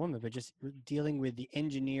as a woman, but just dealing with the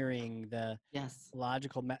engineering, the Yes.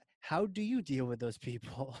 logical. How do you deal with those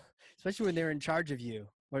people, especially when they're in charge of you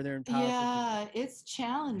or they're in powerful positions? Yeah, it's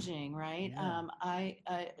challenging, right? Yeah.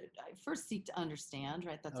 I first seek to understand,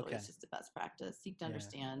 right? That's Okay. always just the best practice. Seek to Yeah.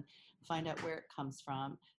 understand, find out where it comes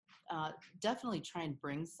from. Definitely try and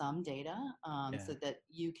bring some data, Yeah. so that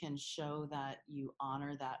you can show that you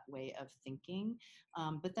honor that way of thinking.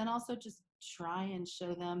 But then also just try and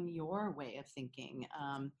show them your way of thinking,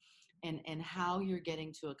 and how you're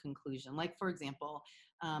getting to a conclusion. Like, for example,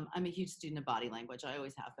 I'm a huge student of body language. I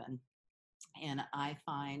always have been. And I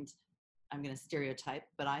find, I'm going to stereotype,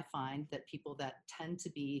 but I find that people that tend to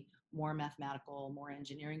be more mathematical, more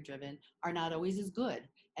engineering driven are not always as good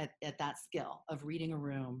at that skill of reading a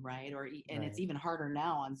room, right? And it's Right. even harder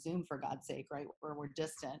now on Zoom, for God's sake, right? Where we're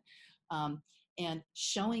distant. Um, and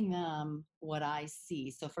showing them what I see.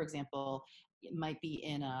 So, for example, it might be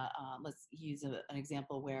in let's use an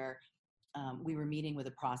example where we were meeting with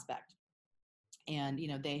a prospect, and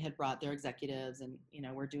they had brought their executives, and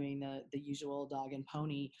we're doing the usual dog and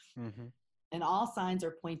pony, Mm-hmm. and all signs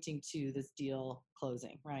are pointing to this deal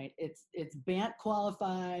closing, right? It's BANT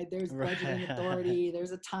qualified, there's budgeting Right. authority,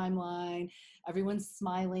 there's a timeline, everyone's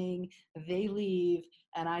smiling, they leave,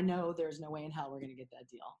 and I know there's no way in hell we're going to get that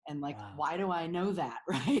deal. And, like, Wow. why do I know that?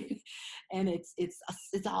 Right? And it's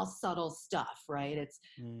all subtle stuff, right? It's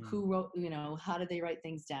Mm. who wrote, how did they write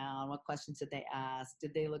things down, what questions did they ask,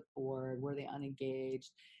 did they look bored, were they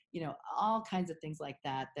unengaged, all kinds of things like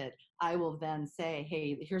that I will then say,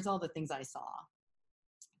 hey, here's all the things I saw.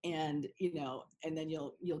 And, and then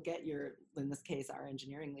you'll get your, in this case, our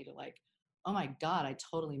engineering leader, like, oh my God, I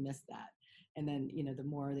totally missed that. And then, the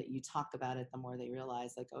more that you talk about it, the more they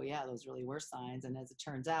realize, like, oh yeah, those really were signs. And as it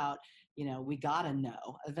turns out, we got a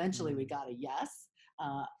no. Eventually we Mm. got a yes,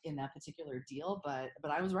 in that particular deal. But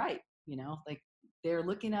I was right, like, they're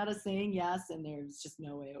looking at us saying yes, and there's just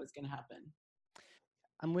no way it was going to happen.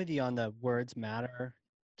 I'm with you on the words matter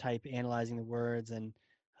type, analyzing the words, um,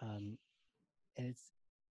 and it's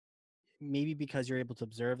maybe because you're able to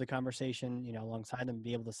observe the conversation, alongside them,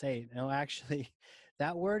 be able to say, no, actually,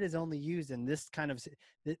 that word is only used in this kind of.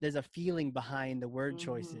 There's a feeling behind the word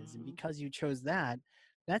choices, and Mm-hmm. because you chose that,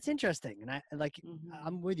 that's interesting. And I like. Mm-hmm.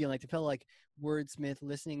 I'm with you. Like to feel like wordsmith,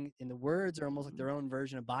 listening in the words are almost like Mm-hmm. their own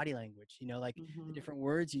version of body language. Like the Mm-hmm. different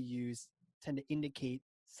words you use tend to indicate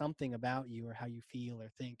something about you or how you feel or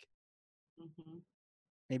think. Mm-hmm.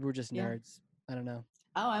 Maybe we're just Yeah. nerds. I don't know.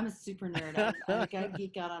 Oh, I'm a super nerd. I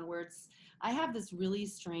geek out on words. I have this really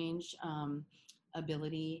strange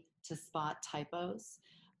ability to spot typos.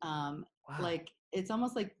 Wow. Like, it's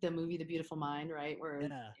almost like the movie The Beautiful Mind, right? Where,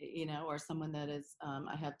 Yeah. or someone that is,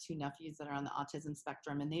 I have two nephews that are on the autism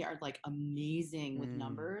spectrum, and they are, like, amazing with Mm.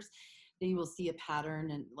 numbers. They will see a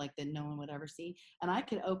pattern, and, like, that no one would ever see. And I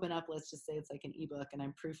could open up, let's just say it's like an ebook, and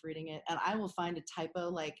I'm proofreading it, and I will find a typo,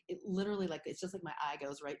 like, it literally, like, it's just like my eye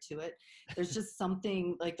goes right to it. There's just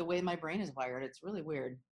something, like, the way my brain is wired. It's really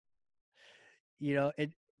weird.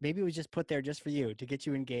 it maybe it was just put there just for you to get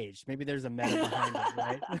you engaged. Maybe there's a meta behind it,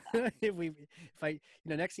 right? If I,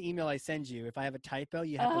 next email I send you, if I have a typo,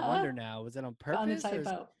 you have to Uh-huh. wonder now, was it on Found a purpose, or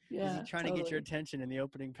typo. is he Yeah, trying to get your totally. attention in the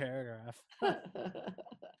opening paragraph?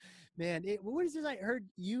 Man, what is this? I heard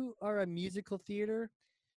you are a musical theater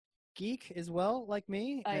geek as well, like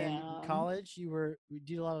me. I And in am. college, we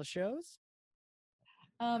did a lot of shows.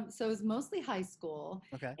 So it was mostly high school,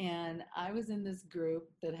 Okay, and I was in this group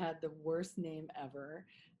that had the worst name ever.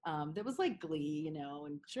 That was like Glee,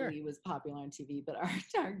 and sure. Glee was popular on TV, but our,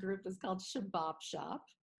 our group was called Shabab Shop.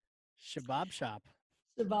 Shabab shop.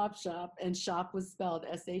 Shabab Shop, and shop was spelled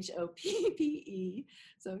Shoppe.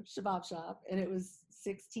 So Shabab Shop, and it was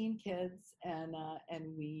 16 kids, and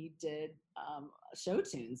we did show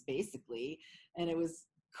tunes basically, and it was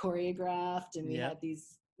choreographed, and we Yep. had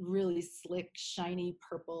these really slick, shiny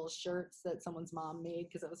purple shirts that someone's mom made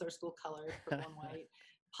because that was our school color, purple and white,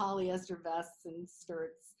 polyester vests and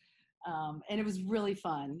skirts, and it was really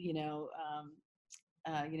fun, we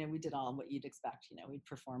did all what you'd expect. We'd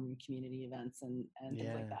perform in community events and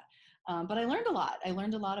things like Yeah. that. But I learned a lot. I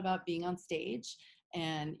learned a lot about being on stage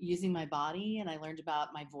and using my body, and I learned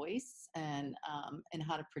about my voice and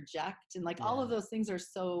how to project, and like all Yeah. of those things are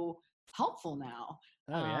so helpful now.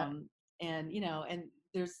 Oh yeah. Um, and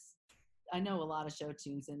there's I know a lot of show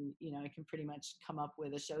tunes, and I can pretty much come up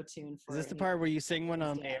with a show tune Is for this the part where you sing one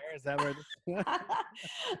anybody's on the air? dance. Is that where?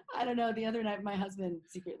 I don't know. The other night, my husband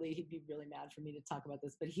secretly, he'd be really mad for me to talk about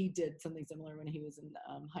this, but he did something similar when he was in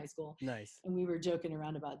high school, Nice. and we were joking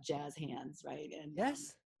around about jazz hands, right?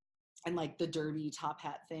 Yes. And like the derby top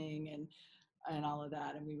hat thing, and all of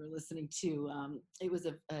that. And we were listening to it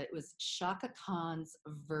was Shaka Khan's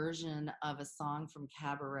version of a song from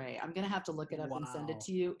Cabaret. I'm gonna have to look it up and send it Wow.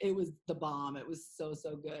 to you. It was the bomb. It was so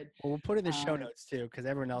good. Well, we'll put it in the show Um, notes too, because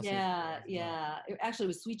everyone else needs to hear yeah, it as well. yeah. Actually, it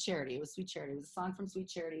was Sweet Charity. It was Sweet Charity. It was a song from Sweet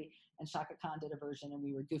Charity, and Shaka Khan did a version, and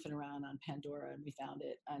we were goofing around on Pandora, and we found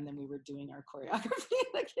it, and then we were doing our choreography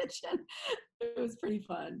in the kitchen. It was pretty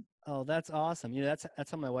fun. Oh, that's awesome. That's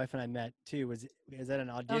how my wife and I met too. Was at an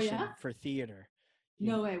Oh yeah? audition for theater.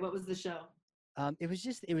 You, No way. What was the show? it was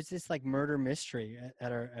just like murder mystery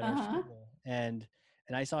at our Uh-huh. school, and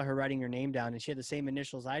I saw her writing her name down, and she had the same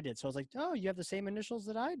initials I did. So I was like, "Oh, you have the same initials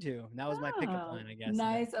that I do." And that was my pickup Oh, line, I guess. And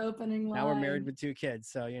then nice opening now we're married line. with 2 kids,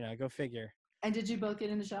 so go figure. And did you both get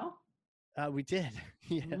in the show? We did,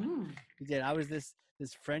 yeah, Mm, we did. I was this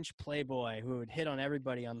French playboy who would hit on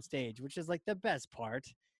everybody on stage, which is like the best part.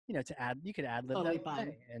 You could ad lib that totally all day,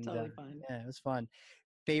 fun. and Totally fun. yeah, it was fun.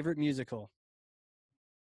 Favorite musical?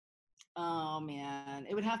 Oh man,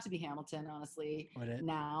 it would have to be Hamilton, honestly. What it?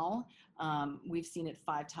 Now, we've seen it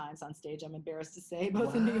 5 times on stage. I'm embarrassed to say,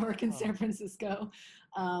 both in New York and Wow, San Francisco.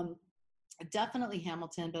 Um, Definitely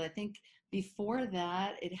Hamilton, but I think before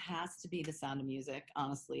that, it has to be The Sound of Music.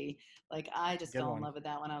 Honestly, like I just good fell in one. love with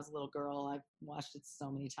that when I was a little girl. I've watched it so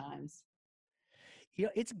many times.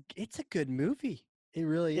 It's a good movie. It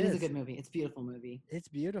really It is a is. good movie. It's a beautiful movie. It's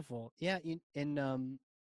beautiful. Yeah, and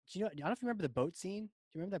do you know? I don't know if you remember the boat scene.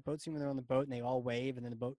 Do you remember that boat scene when they're on the boat and they all wave and then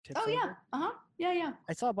the boat tips Oh yeah, over? uh huh, yeah, yeah.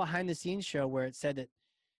 I saw a behind the scenes show where it said that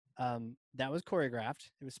that was choreographed.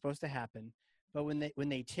 It was supposed to happen, but when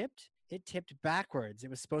they tipped, it tipped backwards. It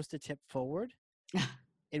was supposed to tip forward,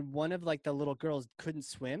 and one of like the little girls couldn't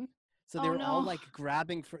swim, so they Oh were all no, like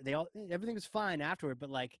grabbing for everything was fine afterward, but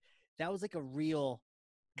like that was like a real.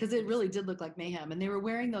 because It it was really did look like mayhem, and they were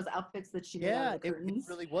wearing those outfits that she made out of Yeah, the it curtains.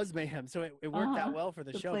 really was mayhem. So it Uh worked huh. out well for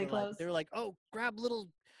the The show. play But like clothes. they were like, oh, grab little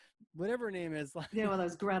whatever her name is, like Yeah, well, that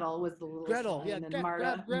was Gretel was the littlest Gretel. one, Yeah, and then grab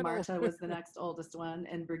Marta Gretel. Marta was the next oldest one,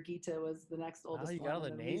 and Brigitte was the next Oh, oldest you got one, all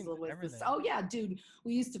and the then names Liesel and was this. everything. Oh yeah, dude,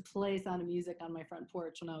 we used to play Sound of Music on my front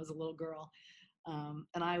porch when I was a little girl,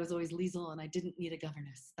 and I was always Liesel, and I didn't need a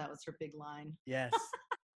governess. That was her big line. Yes,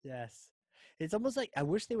 yes. It's almost like I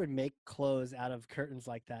wish they would make clothes out of curtains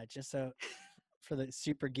like that, just so for the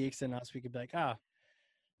super geeks in us, we could be like, oh,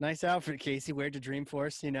 nice outfit, Casey. Wear to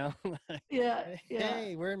Dreamforce, like, Yeah, yeah.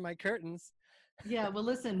 hey, wearing my curtains. Yeah, well,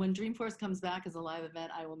 listen. When Dreamforce comes back as a live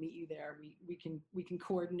event, I will meet you there. We can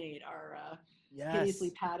coordinate our hideously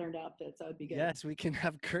Yes, patterned outfits. That would be good. yes, we can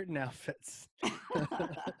have curtain outfits.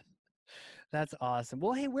 That's awesome.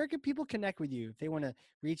 Well, hey, where can people connect with you if they want to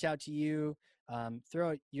reach out to you?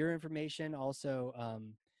 Throw out your information, also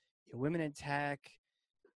Women in Tech,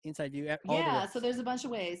 Inside View, all the Yeah, so ways. there's a bunch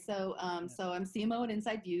of ways. So, Yeah. so I'm CMO at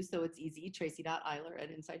Inside View, so it's easy. Tracy.Eiler at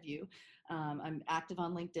Inside View. I'm active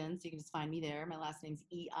on LinkedIn, so you can just find me there. My last name's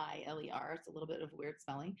Eiler. It's a little bit of weird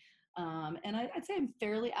spelling. And I'd say I'm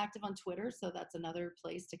fairly active on Twitter, so that's another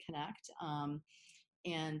place to connect.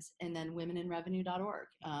 And then womeninrevenue.org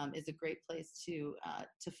is a great place to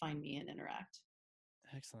find me and interact.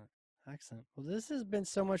 Excellent. Excellent. Well, this has been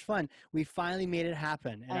so much fun. We finally made it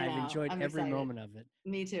happen, and I I've know. enjoyed I'm every excited. moment of it.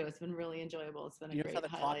 Me too. It's been really enjoyable. It's been a You notice how great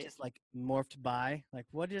the clock highlight. just like morphed by? Like,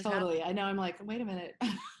 what just Totally. happened? I know. I'm like, wait a minute.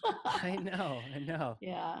 I know. I know.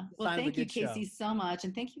 Yeah. The Well, sign of a thank you, good show. Casey, so much.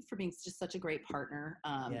 And thank you for being just such a great partner.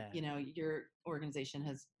 Yeah. Your organization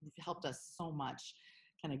has helped us so much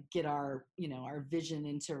kind of get our vision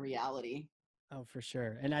into reality. Oh, for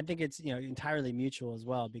sure. And I think it's, entirely mutual as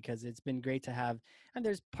well, because it's been great to have, and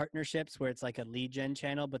there's partnerships where it's like a lead gen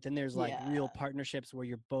channel, but then there's like Yeah. real partnerships where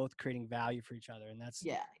you're both creating value for each other. And that's,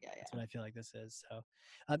 Yeah. Yeah. that's Yeah. what I feel like this is. So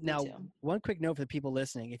Me now, too. one quick note for the people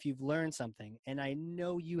listening, if you've learned something, and I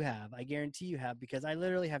know you have, I guarantee you have, because I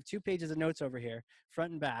literally have 2 pages of notes over here,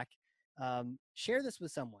 front and back. Share this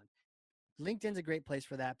with someone. LinkedIn's a great place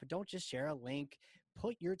for that, but don't just share a link.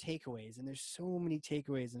 Put your takeaways, and there's so many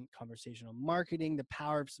takeaways in conversational marketing, the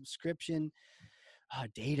power of subscription,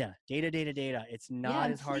 data. It's Yeah, not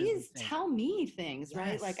and as hard as we please think. tell me things,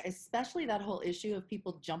 right? Like Yes. especially that whole issue of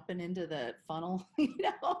people jumping into the funnel, staying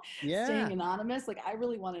Yeah. anonymous. Like I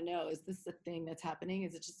really want to know, is this a thing that's happening?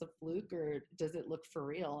 Is it just a fluke or does it look for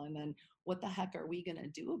real? And then what the heck are we going to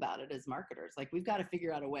do about it as marketers? Like we've got to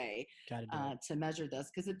figure out a way Got to do it. to measure this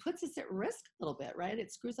because it puts us at risk a little bit, right?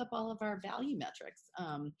 It screws up all of our value metrics.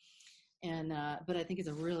 But I think it's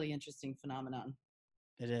a really interesting phenomenon.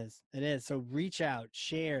 It is. It is. So reach out,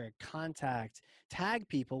 share, contact, tag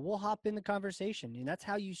people. We'll hop in the conversation. And that's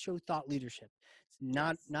how you show thought leadership. It's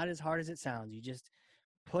not Yes. not as hard as it sounds. You just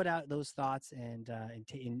put out those thoughts, and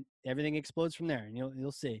everything explodes from there, and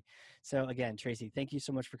you'll see. So again, Tracy, thank you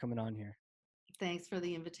so much for coming on here. Thanks for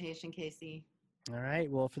the invitation, Casey. All right.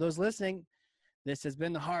 Well, for those listening, this has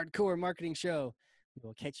been the Hardcore Marketing Show. We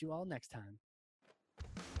will catch you all next time.